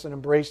faith in this and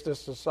embrace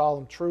this as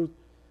solemn truth.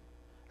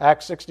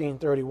 Acts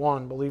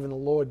 16:31, believe in the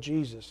Lord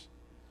Jesus,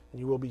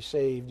 and you will be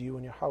saved, you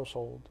and your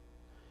household.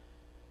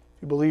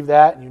 If you believe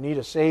that and you need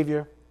a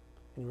Savior,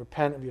 and you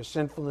repent of your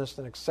sinfulness,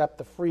 then accept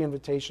the free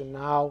invitation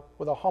now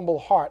with a humble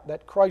heart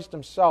that Christ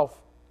himself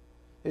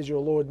is your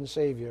Lord and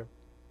Savior,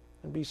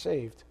 and be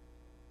saved.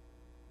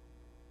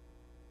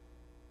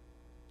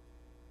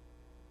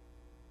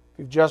 If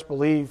you've just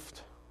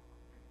believed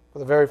for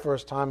the very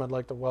first time, I'd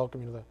like to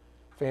welcome you to the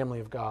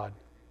family of God.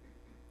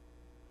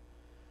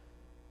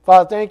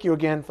 Father, thank you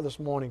again for this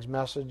morning's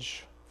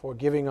message, for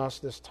giving us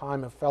this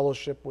time of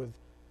fellowship with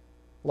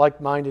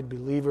like-minded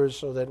believers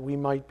so that we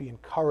might be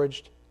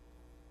encouraged,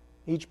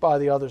 each by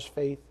the other's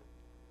faith,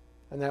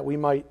 and that we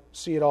might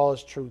see it all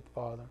as truth,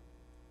 Father.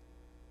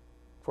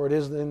 For it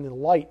is in the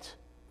light,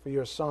 for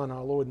your Son,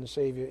 our Lord and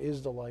Savior,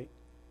 is the light,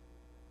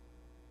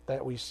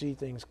 that we see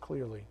things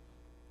clearly.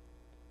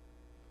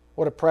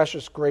 What a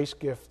precious grace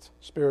gift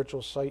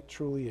spiritual sight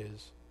truly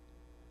is.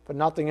 But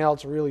nothing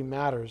else really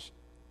matters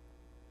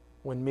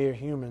when mere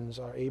humans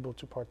are able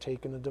to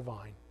partake in the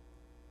divine.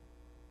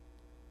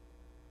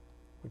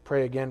 We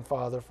pray again,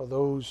 Father, for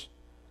those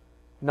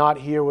not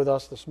here with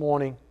us this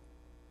morning.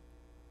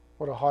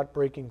 What a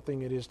heartbreaking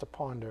thing it is to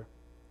ponder.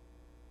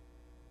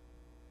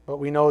 But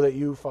we know that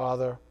you,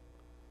 Father,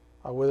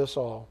 are with us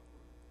all,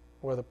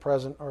 whether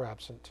present or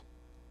absent.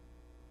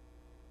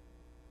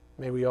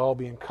 May we all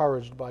be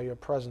encouraged by your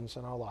presence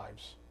in our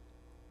lives.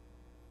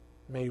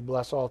 May you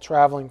bless all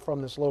traveling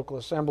from this local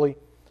assembly.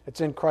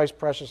 It's in Christ's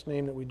precious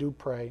name that we do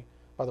pray,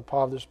 by the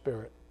power of the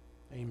Spirit.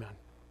 Amen.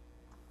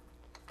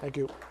 Thank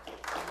you.